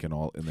 I think, in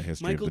the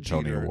history of the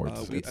Tony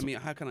Awards.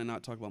 How can I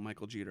not talk about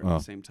Michael Jeter at the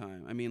same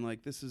time?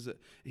 This is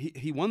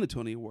he won the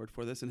Tony Award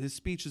for this, and his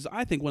speech is,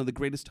 I think, one of the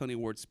greatest Tony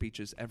Award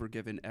speeches ever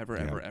given, ever.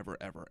 And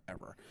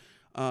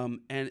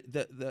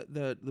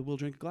the "We'll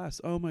Drink a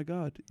Glass." Oh my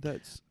God,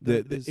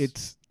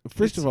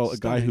 First of all, a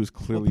guy who's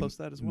clearly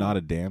not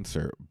a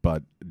dancer,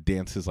 but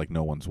dances like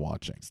no one's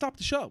watching. Stop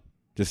the show.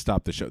 Just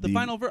stop the show. The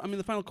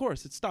final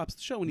chorus. It stops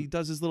the show when he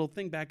does his little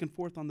thing back and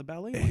forth on the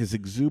ballet. His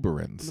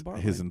exuberance,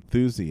 his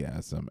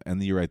enthusiasm,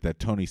 and you're right. That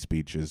Tony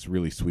speech is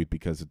really sweet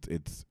because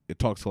it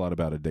talks a lot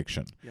about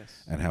addiction,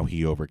 and how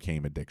he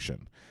overcame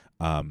addiction.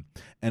 And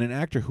an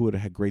actor who had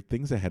had great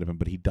things ahead of him,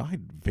 but he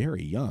died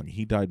very young.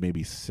 He died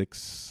maybe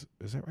 6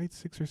 or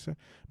 7,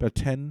 about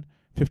 10,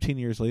 15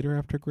 years later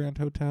after Grand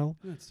Hotel.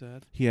 That's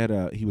sad.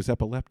 He was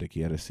epileptic.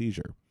 He had a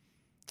seizure,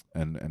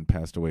 and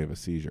passed away of a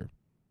seizure.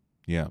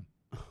 Yeah.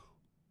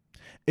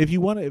 If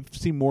you want to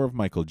see more of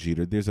Michael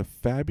Jeter, there's a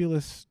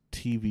fabulous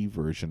TV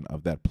version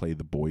of that play,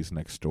 The Boys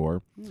Next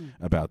Door,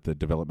 about the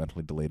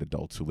developmentally delayed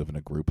adults who live in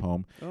a group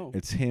home. Oh.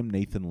 It's him,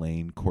 Nathan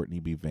Lane, Courtney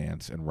B.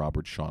 Vance, and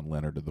Robert Sean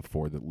Leonard are the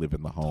 4 that live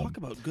in the home. Talk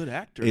about good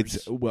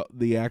actors.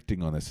 The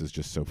acting on this is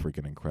just so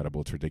freaking incredible.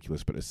 It's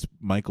ridiculous. But it's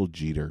Michael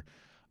Jeter,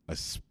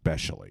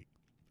 especially,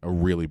 a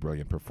really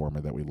brilliant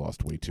performer that we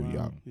lost way too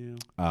young.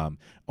 Yeah.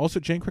 Also,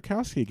 Jane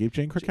Krakowski. Gave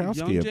Jane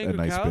Krakowski a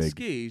nice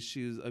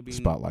big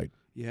spotlight.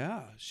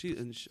 Yeah,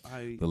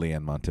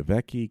 Liliane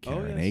Montevecchi,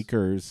 Karen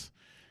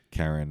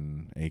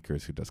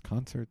Akers, who does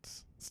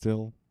concerts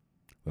still.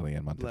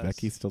 Liliane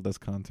Montevecchi still does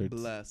concerts.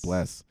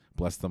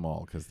 Bless them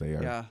all, because they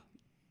are. Yeah,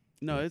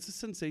 no, it's a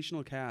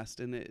sensational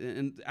cast,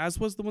 and as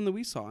was the one that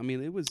we saw.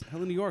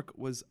 Helen New York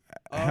was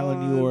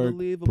Helen York,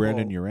 Unbelievable.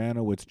 Brandon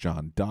Uranowitz,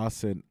 John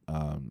Dawson.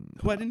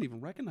 Who I didn't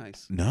even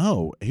recognize.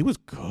 No, he was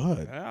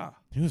good. Yeah.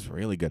 He was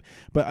really good.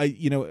 But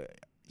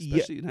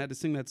Especially you had to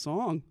sing that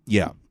song.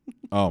 Yeah.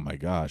 Oh my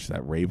gosh,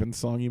 that Raven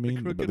song you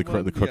mean? The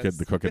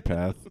crooked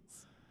path.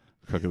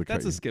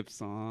 That's a Skip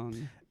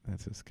song.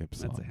 That's a Skip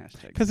song. That's a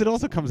hashtag. Because it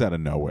also comes out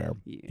of nowhere.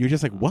 Yeah. You're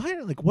just like,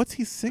 what? Like, what's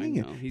he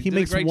singing? He did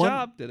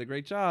a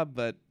great job,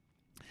 but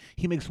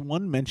he makes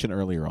one mention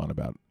earlier on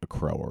about a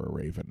crow or a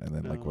raven, and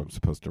then like, well, I'm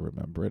supposed to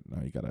remember it.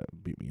 Now you gotta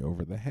beat me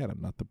over the head. I'm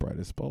not the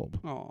brightest bulb.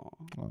 Oh.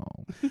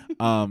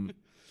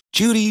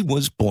 Judy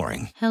was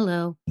boring.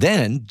 Hello.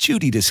 Then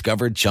Judy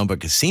discovered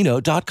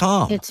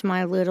ChumbaCasino.com. It's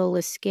my little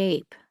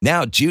escape.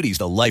 Now Judy's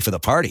the life of the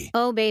party.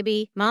 Oh,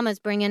 baby, mama's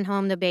bringing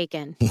home the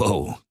bacon.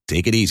 Whoa,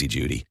 take it easy,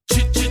 Judy.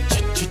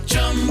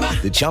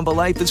 The Chumba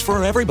life is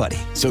for everybody.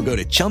 So go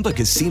to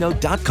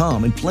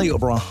ChumbaCasino.com and play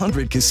over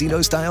 100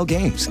 casino-style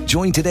games.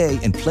 Join today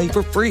and play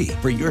for free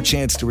for your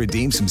chance to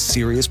redeem some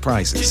serious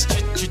prizes.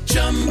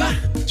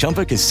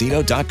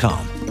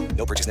 ChumbaCasino.com.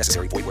 No purchase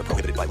necessary. Void where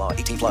prohibited by law.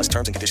 18+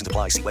 terms and conditions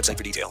apply. See website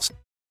for details.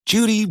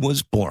 Judy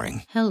was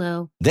boring.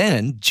 Hello.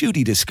 Then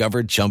Judy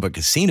discovered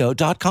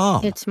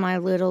ChumbaCasino.com. It's my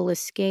little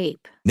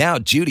escape. Now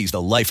Judy's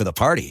the life of the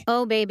party.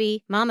 Oh,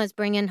 baby, mama's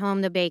bringing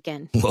home the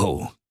bacon.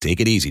 Whoa,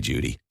 take it easy,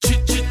 Judy.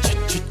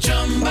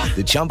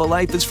 The Chumba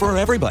life is for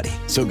everybody.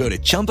 So go to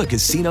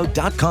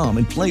ChumbaCasino.com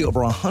and play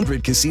over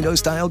 100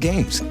 casino-style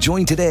games.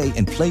 Join today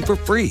and play for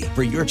free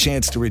for your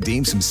chance to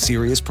redeem some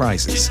serious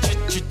prizes.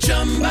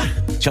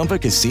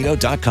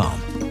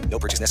 ChumbaCasino.com. No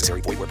purchase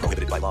necessary. Void where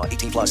prohibited by law.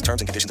 18+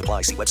 terms and conditions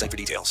apply. See website for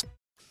details.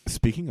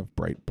 Speaking of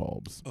bright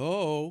bulbs,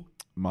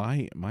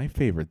 my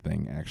favorite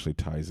thing actually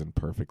ties in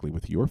perfectly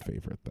with your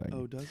favorite thing.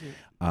 Oh, does it?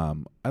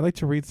 I'd like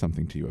to read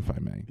something to you, if I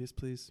may. Yes,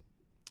 please.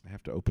 I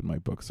have to open my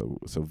book, so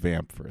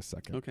vamp for a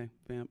second. Okay,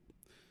 vamp.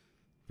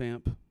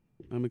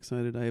 I'm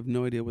excited. I have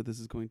no idea what this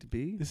is going to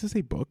be. This is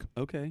a book.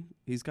 Okay,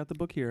 he's got the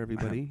book here,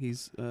 everybody.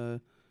 He's, yeah.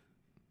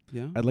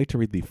 I'd like to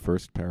read the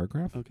first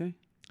paragraph. Okay.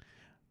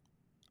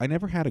 I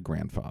never had a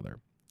grandfather.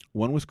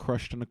 One was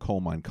crushed in a coal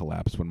mine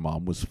collapse when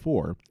Mom was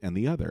 4, and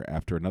the other,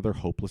 after another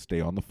hopeless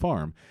day on the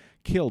farm,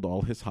 killed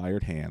all his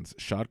hired hands,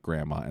 shot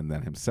Grandma, and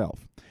then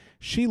himself.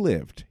 She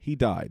lived. He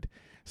died.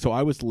 So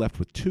I was left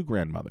with 2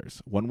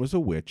 grandmothers. One was a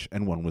witch,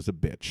 and one was a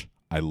bitch.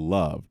 I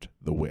loved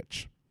the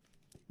witch.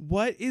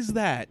 What is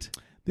that?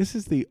 This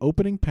is the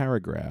opening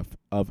paragraph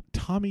of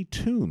Tommy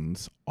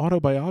Tune's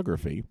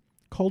autobiography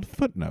called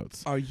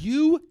Footnotes. Are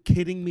you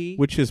kidding me?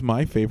 Which is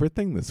my favorite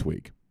thing this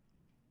week.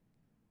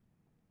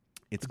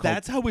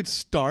 That's how it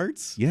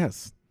starts?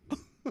 Yes.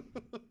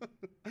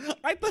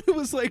 I thought it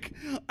was like,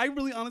 I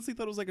really honestly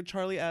thought it was like a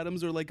Charlie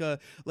Adams or like a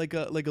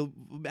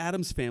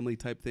Adams Family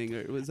type thing.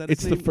 Or was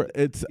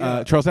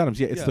that Charles Adams.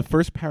 Yeah, it's the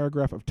first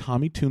paragraph of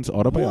Tommy Tune's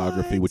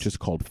autobiography, which is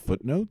called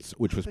Footnotes,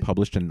 which was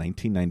published in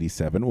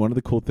 1997. One of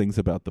the cool things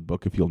about the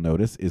book, if you'll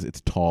notice, is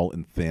it's tall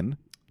and thin,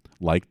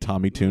 like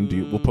Tommy Tune.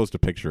 We'll post a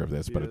picture of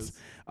this, but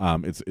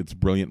it's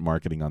brilliant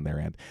marketing on their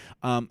end.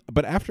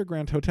 But after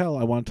Grand Hotel,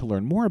 I wanted to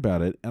learn more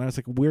about it, and I was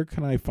like, where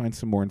can I find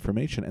some more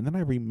information? And then I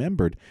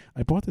remembered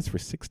I bought this for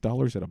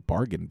 $6 at a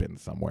bargain bin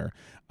somewhere.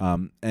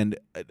 And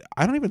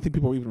I don't even think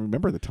people even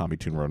remember that Tommy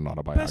Tune wrote an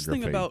autobiography. The best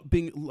thing about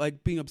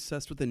being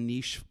obsessed with a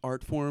niche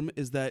art form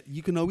is that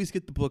you can always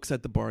get the books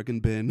at the bargain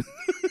bin.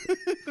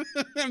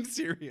 I'm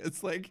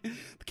serious. Like,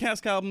 the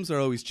Cask albums are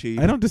always cheap.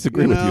 I don't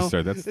disagree with you,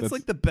 sir. That's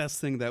like the best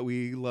thing that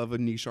we love a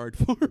niche art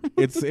form.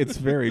 It's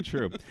very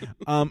true.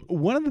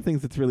 One of the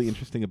things that's really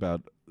interesting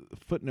about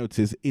Footnotes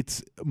is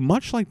it's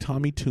much like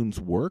Tommy Tune's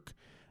work,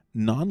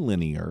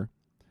 non-linear,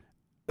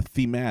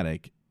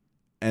 thematic,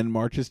 and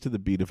marches to the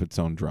beat of its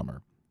own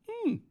drummer.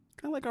 Kind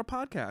of like our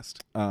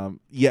podcast.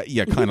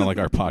 Yeah, kind of like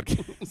our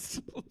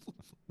podcast.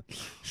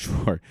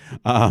 Sure.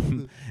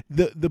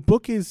 The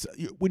book is,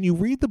 when you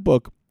read the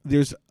book,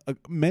 there's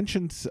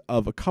mentions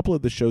of a couple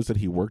of the shows that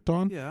he worked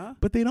on,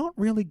 but they don't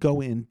really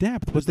go in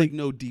depth. There's like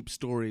no deep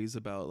stories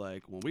about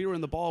like when we were in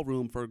the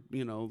ballroom for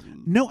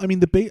No, I mean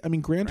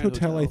Grand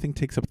Hotel I think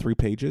takes up 3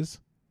 pages.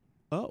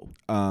 Oh,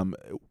 and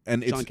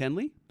John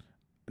Kenley.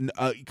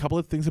 A couple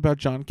of things about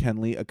John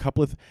Kenley.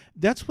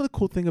 That's what the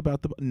cool thing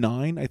about the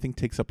 9 I think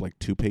takes up like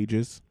 2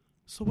 pages.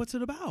 So what's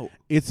it about?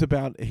 It's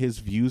about his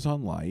views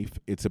on life.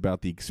 It's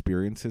about the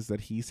experiences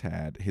that he's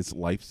had, his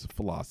life's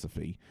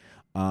philosophy.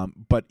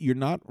 But you're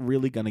not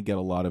really going to get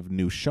a lot of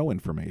new show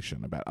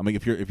information about. I mean,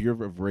 if you're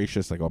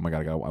voracious, like, oh my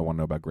God, I want to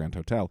know about Grand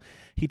Hotel.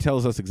 He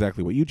tells us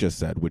exactly what you just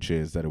said, which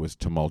is that it was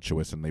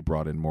tumultuous and they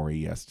brought in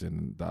Maury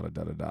Yeston.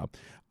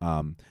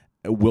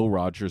 Will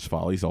Rogers'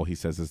 Follies. All he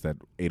says is that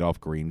Adolph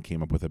Green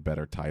came up with a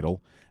better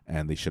title,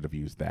 and they should have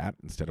used that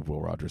instead of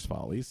Will Rogers'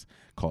 Follies.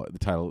 The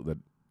title that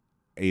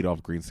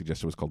Adolph Green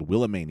suggested was called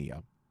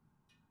Willamania,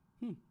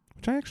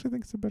 which I actually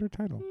think is a better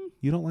title.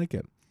 You don't like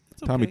it.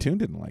 Okay. Tommy Tune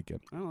didn't like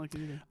it. I don't like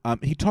it either.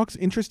 He talks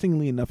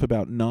interestingly enough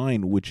about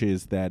 9, which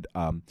is that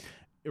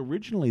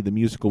originally the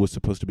musical was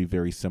supposed to be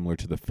very similar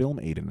to the film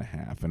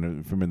 8½.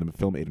 And from in the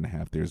film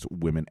 8½, there's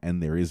women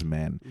and there is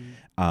men.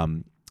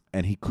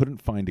 And he couldn't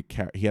find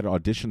he had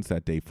auditions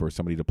that day for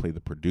somebody to play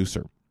the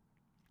producer.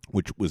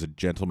 which was a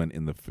gentleman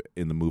in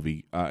the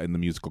movie in the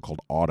musical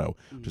called Otto,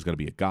 which is going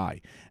to be a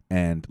guy.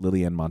 And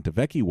Liliane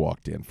Montevecchi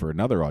walked in for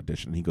another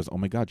audition. And he goes, "Oh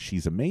my God,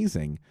 she's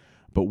amazing,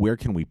 but where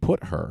can we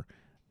put her?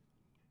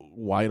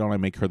 Why don't I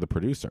make her the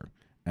producer?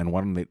 And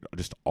why don't they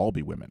just all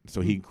be women?"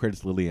 So he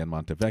credits Liliane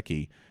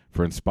Montevecchi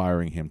for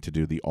inspiring him to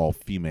do the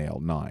all-female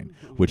 9,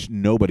 which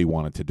nobody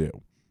wanted to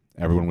do.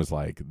 Everyone was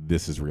like,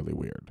 "This is really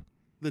weird."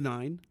 The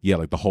 9? Yeah,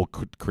 like the whole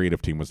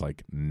creative team was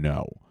like,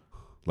 "No.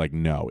 Like,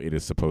 no, it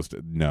is supposed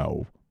to,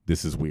 no.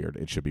 This is weird.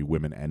 It should be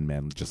women and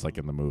men, just like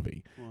in the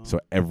movie." Wow. So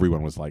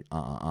everyone was like,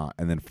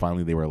 And then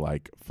finally they were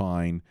like,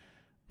 "Fine,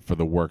 for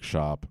the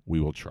workshop, we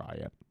will try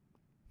it."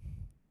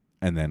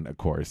 And then, of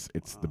course,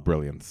 it's the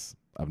brilliance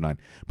of 9.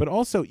 But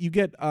also, you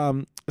get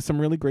some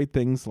really great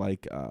things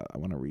like, I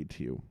want to read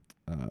to you,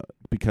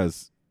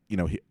 because,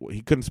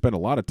 he couldn't spend a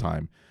lot of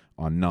time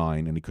on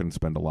 9, and he couldn't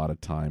spend a lot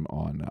of time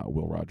on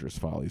Will Rogers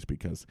Follies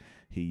because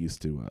he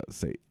used to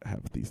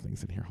have these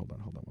things in here. Hold on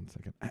 1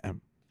 second.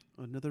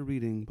 Another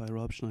reading by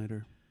Rob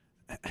Schneider.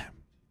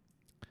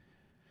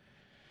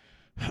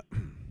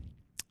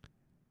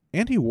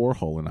 Andy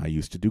Warhol and I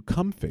used to do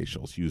cum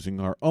facials using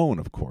our own,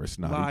 of course,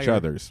 not Liar. each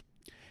other's.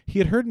 He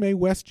had heard Mae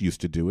West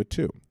used to do it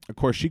too. Of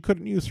course, she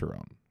couldn't use her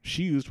own.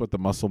 She used what the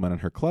muscle men in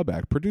her club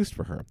act produced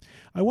for her.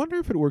 I wonder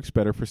if it works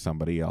better for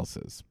somebody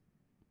else's.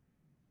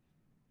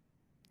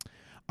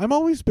 I've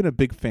always been a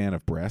big fan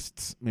of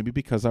breasts, maybe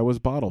because I was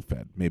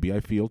bottle-fed. Maybe I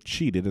feel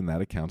cheated, and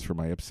that accounts for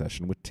my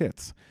obsession with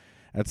tits.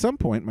 At some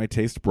point, my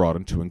taste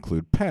broadened to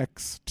include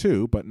pecs,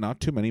 too, but not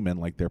too many men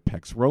like their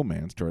pecs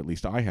romanced, or at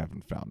least I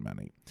haven't found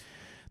many.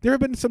 There have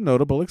been some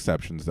notable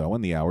exceptions, though,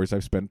 and the hours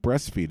I've spent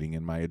breastfeeding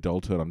in my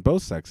adulthood on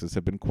both sexes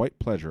have been quite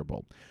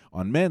pleasurable.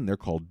 On men, they're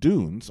called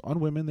dunes. On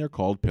women, they're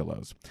called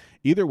pillows.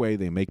 Either way,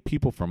 they make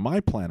people from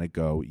my planet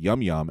go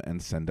yum yum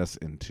and send us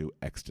into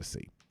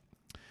ecstasy.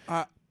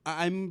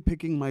 I'm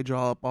picking my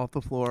jaw up off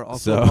the floor,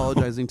 also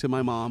apologizing to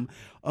my mom.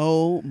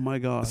 Oh, my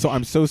gosh. So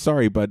I'm so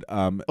sorry, but...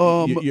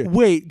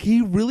 wait,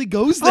 he really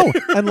goes there?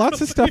 Oh, and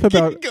lots of stuff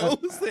about... He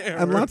goes there.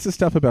 And lots of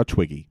stuff about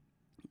Twiggy.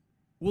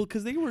 Well,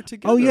 because they were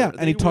together. Oh, yeah,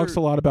 and he talks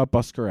a lot about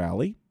Busker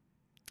Alley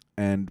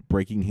and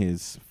breaking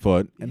his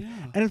foot.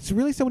 And it's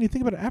really sad when you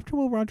think about it. After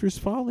Will Rogers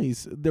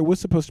Follies, there was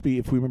supposed to be,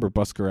 if we remember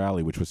Busker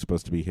Alley, which was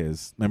supposed to be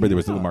his... Remember, there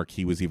was the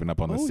marquee was even up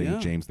on the St.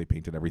 James. They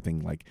painted everything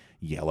like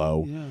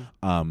yellow.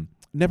 Yeah.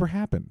 Never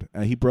happened.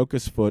 He broke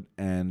his foot,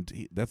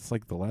 and that's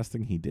like the last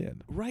thing he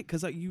did. Right,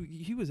 because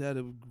he was at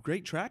a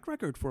great track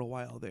record for a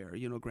while there.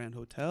 Grand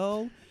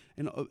Hotel,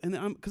 and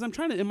because I'm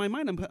trying to in my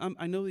mind,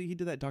 I know that he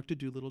did that Dr.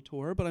 Dolittle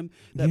tour, but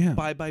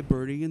Bye Bye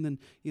Birdie, and then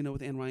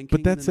with Anne Ryan King.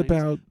 But that's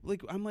about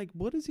I'm like,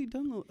 what has he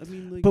done? I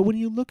mean, but when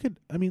you look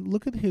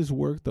at his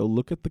work though,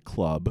 look at The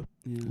Club,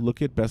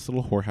 look at Best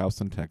Little Whorehouse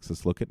in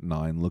Texas, look at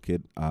 9, look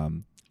at A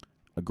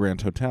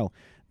Grand Hotel,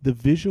 the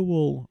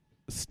visual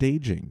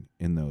staging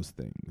in those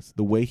things,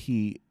 the way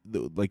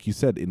like you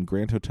said in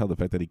Grand Hotel, the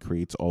fact that he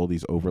creates all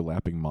these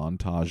overlapping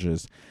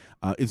montages,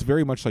 it's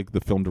very much like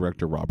the film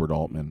director Robert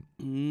Altman.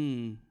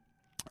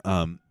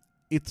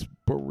 It's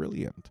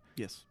brilliant.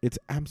 Yes, it's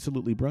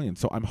absolutely brilliant.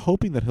 So I'm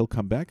hoping that he'll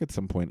come back at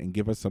some point and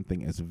give us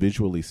something as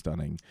visually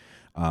stunning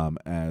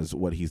as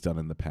what he's done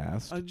in the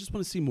past. I just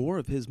want to see more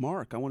of his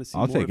mark. I want to see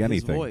I'll more take of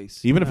anything. His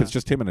voice, even if it's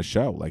just him in a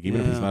show. Like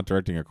even if he's not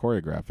directing or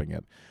choreographing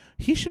it,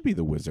 he should be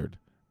the wizard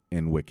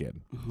in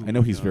Wicked. I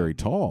know he's very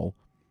tall.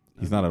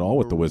 He's not at all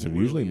what the wizard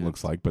usually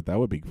looks like, but that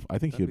would be. I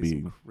think he'd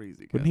be.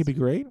 Crazy. Wouldn't he be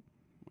great? Oh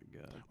my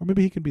God. Or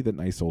maybe he could be that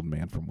nice old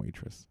man from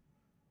Waitress.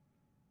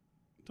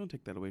 Don't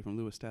take that away from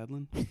Louis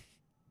Stadlin.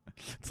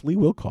 It's Lee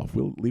Wilkoff.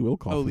 Lee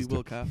Wilkoff. Oh, Lee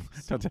Wilkoff.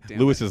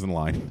 Lewis is in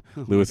line.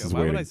 Lewis is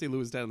waiting. Why would I say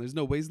Louis Stadlin? There's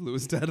no ways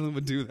Louis Stadlin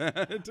would do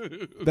that.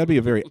 That'd be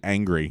a very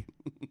angry.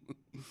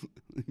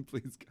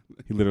 Please,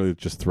 God. He literally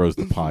just throws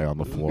the pie on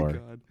the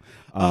floor.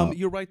 Oh, God.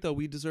 You're right, though.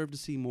 We deserve to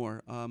see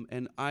more.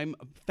 And I'm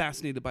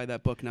fascinated by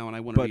that book now, and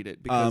I want to read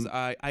it because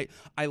I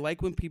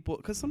like when people,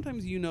 because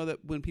sometimes that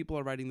when people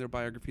are writing their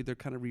biography, they're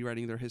kind of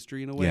rewriting their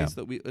history in a way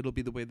so that it'll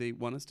be the way they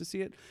want us to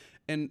see it.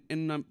 And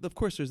of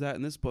course, there's that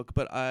in this book,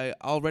 but I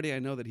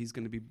know that he's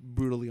going to be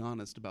brutally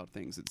honest about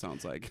things. It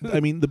sounds like. I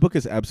mean, the book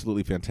is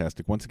absolutely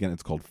fantastic. Once again,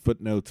 it's called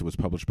Footnotes. It was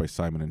published by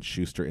Simon &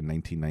 Schuster in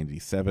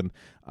 1997.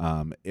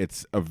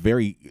 It's a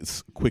very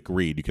quick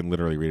read. You can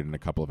literally read it in a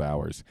couple of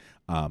hours.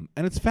 And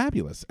it's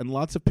fabulous. And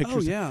lots of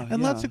pictures.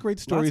 Lots of great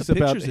stories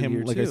about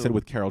him, like I said,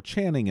 with Carol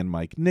Channing and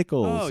Mike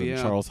Nichols and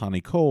Charles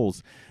Honey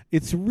Coles.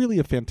 It's really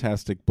a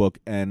fantastic book.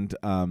 And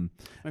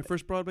my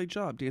first Broadway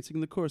job, dancing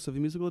in the course of a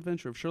musical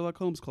adventure of Sherlock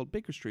Holmes called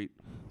Baker Street.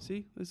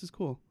 See, this is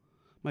cool.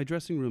 My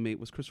dressing roommate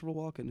was Christopher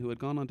Walken, who had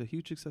gone on to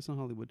huge success in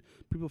Hollywood.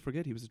 People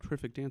forget he was a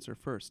terrific dancer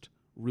first.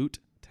 Root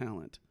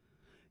talent.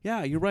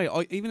 Yeah, you're right.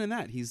 Even in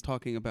that, he's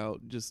talking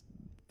about just...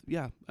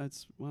 Yeah,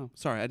 that's wow.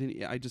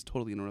 Sorry, I just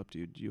totally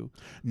interrupted you.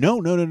 No.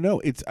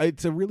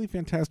 It's a really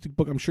fantastic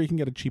book. I'm sure you can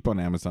get it cheap on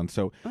Amazon.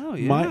 So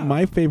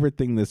my favorite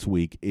thing this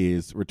week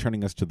is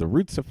returning us to the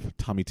roots of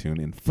Tommy Tune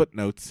in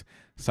Footnotes,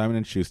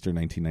 Simon & Schuster,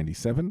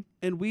 1997.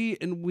 And we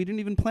didn't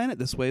even plan it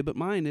this way, but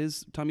mine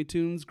is Tommy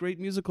Tune's great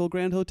musical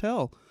Grand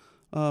Hotel.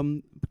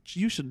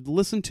 You should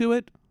listen to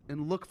it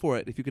and look for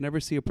it if you can ever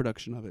see a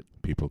production of it.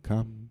 People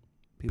come,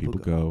 people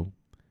go,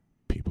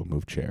 people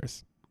move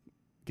chairs.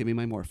 Give me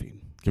my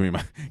morphine.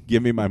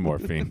 Give me my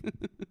morphine.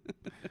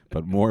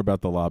 But more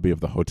about the lobby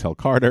of the Hotel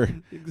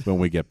Carter when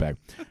we get back.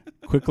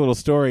 Quick little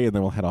story, and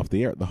then we'll head off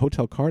the air. The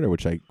Hotel Carter,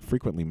 which I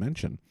frequently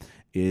mention,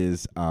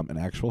 is an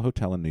actual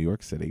hotel in New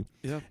York City.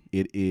 Yeah.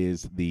 It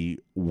is the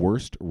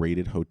worst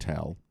rated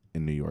hotel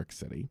in New York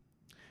City.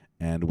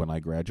 And when I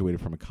graduated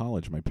from a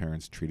college, my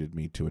parents treated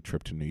me to a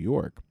trip to New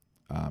York.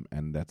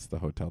 And that's the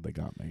hotel they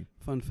got me.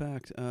 Fun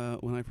fact,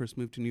 when I first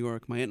moved to New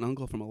York, my aunt and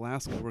uncle from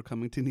Alaska were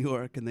coming to New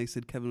York, and they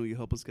said, Kevin, will you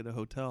help us get a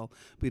hotel?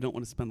 We don't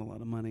want to spend a lot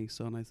of money.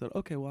 And I thought,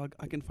 okay, well,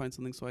 I can find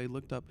something. So I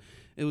looked up.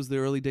 It was the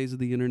early days of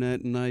the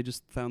internet, and I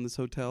just found this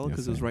hotel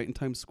because it was right in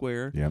Times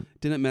Square. Yep.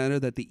 Didn't matter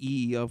that the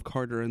E of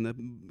Carter and the,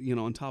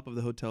 on top of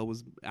the hotel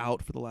was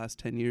out for the last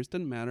 10 years.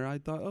 Didn't matter. I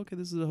thought, okay,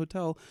 this is a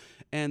hotel.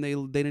 And they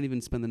didn't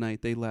even spend the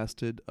night. They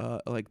lasted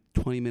like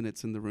 20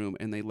 minutes in the room,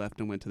 and they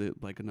left and went to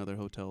another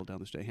hotel down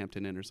the street,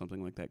 Hampton Inn or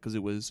something like that, because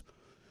it was,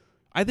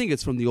 I think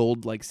it's from the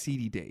old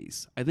seedy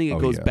days. I think it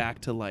goes back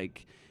to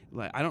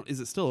is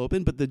it still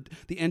open? But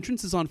the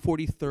entrance is on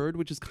 43rd,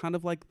 which is kind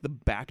of like the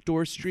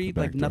backdoor street.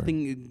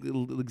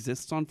 Nothing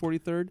exists on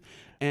 43rd,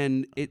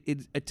 and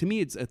it to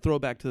me it's a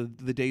throwback to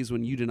the days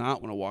when you did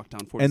not want to walk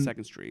down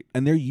 42nd Street.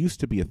 And there used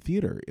to be a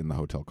theater in the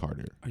Hotel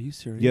Carter. Are you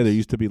serious? Yeah, there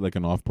used to be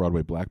an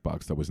off-Broadway black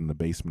box that was in the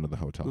basement of the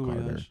Hotel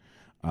Carter.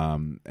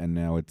 And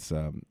now it's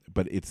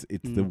but it's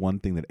the one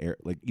thing that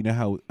you know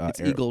how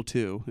it's Eagle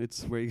too.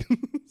 It's where you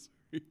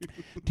Do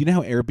you know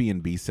how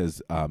Airbnb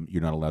says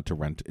you're not allowed to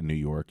rent in New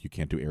York? You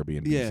can't do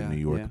Airbnbs in New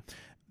York. Yeah.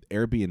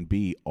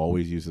 Airbnb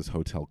always uses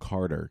Hotel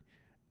Carter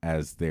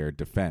as their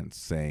defense,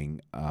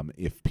 saying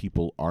if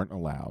people aren't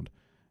allowed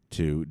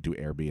to do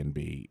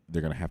Airbnb,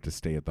 they're going to have to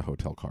stay at the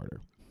Hotel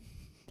Carter.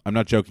 I'm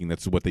not joking.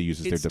 That's what they use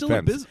as their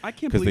defense. I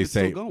can't believe it's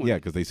still going. Yeah,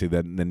 because they say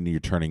that then you're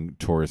turning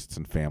tourists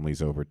and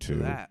families over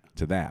to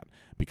that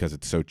because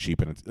it's so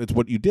cheap, and it's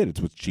what you did. It's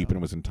what's cheap, and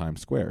it was in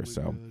Times Square.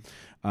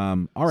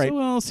 All right. So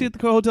I'll see you at the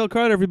Hotel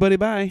Carter, everybody.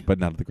 Bye. But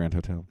not at the Grand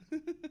Hotel.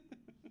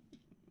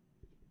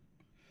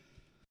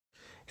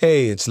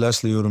 Hey, it's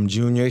Leslie Odom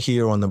Jr.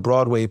 here on the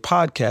Broadway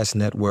Podcast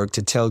Network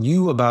to tell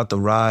you about the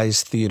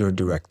Rise Theater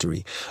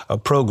Directory, a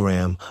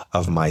program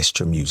of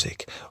Maestro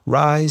Music.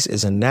 Rise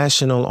is a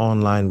national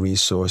online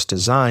resource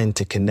designed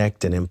to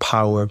connect and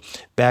empower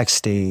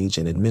backstage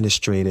and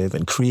administrative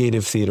and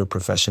creative theater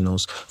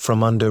professionals from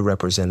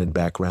underrepresented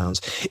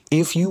backgrounds.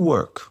 If you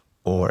work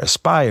or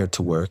aspire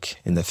to work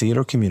in the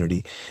theater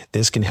community,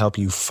 this can help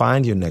you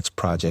find your next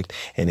project.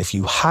 And if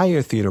you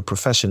hire theater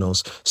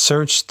professionals,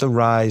 search the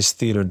Rise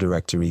Theater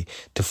Directory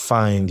to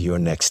find your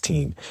next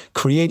team.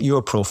 Create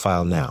your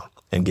profile now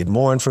and get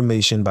more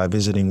information by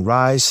visiting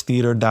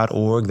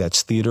risetheater.org.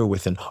 That's theater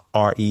with an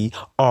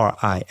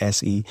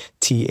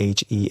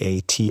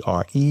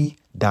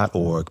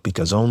RERISETHEATRE.org,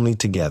 because only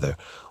together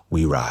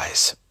we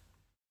rise.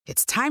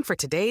 It's time for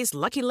today's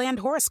Lucky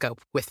Land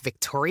horoscope with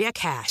Victoria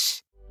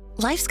Cash.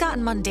 Life's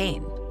gotten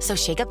mundane, so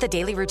shake up the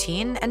daily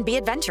routine and be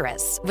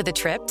adventurous with a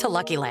trip to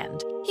Lucky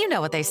Land. You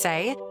know what they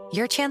say,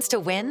 your chance to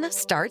win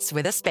starts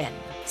with a spin.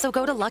 So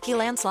go to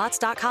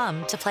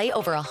LuckyLandSlots.com to play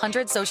over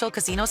 100 social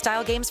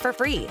casino-style games for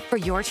free for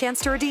your chance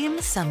to redeem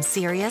some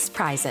serious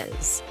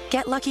prizes.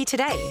 Get lucky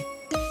today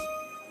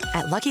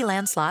at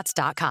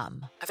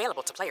LuckyLandSlots.com.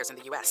 Available to players in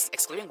the U.S.,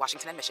 excluding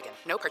Washington and Michigan.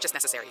 No purchase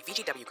necessary.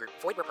 VGW Group.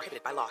 Void where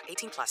prohibited by law.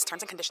 18+.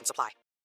 Terms and conditions apply.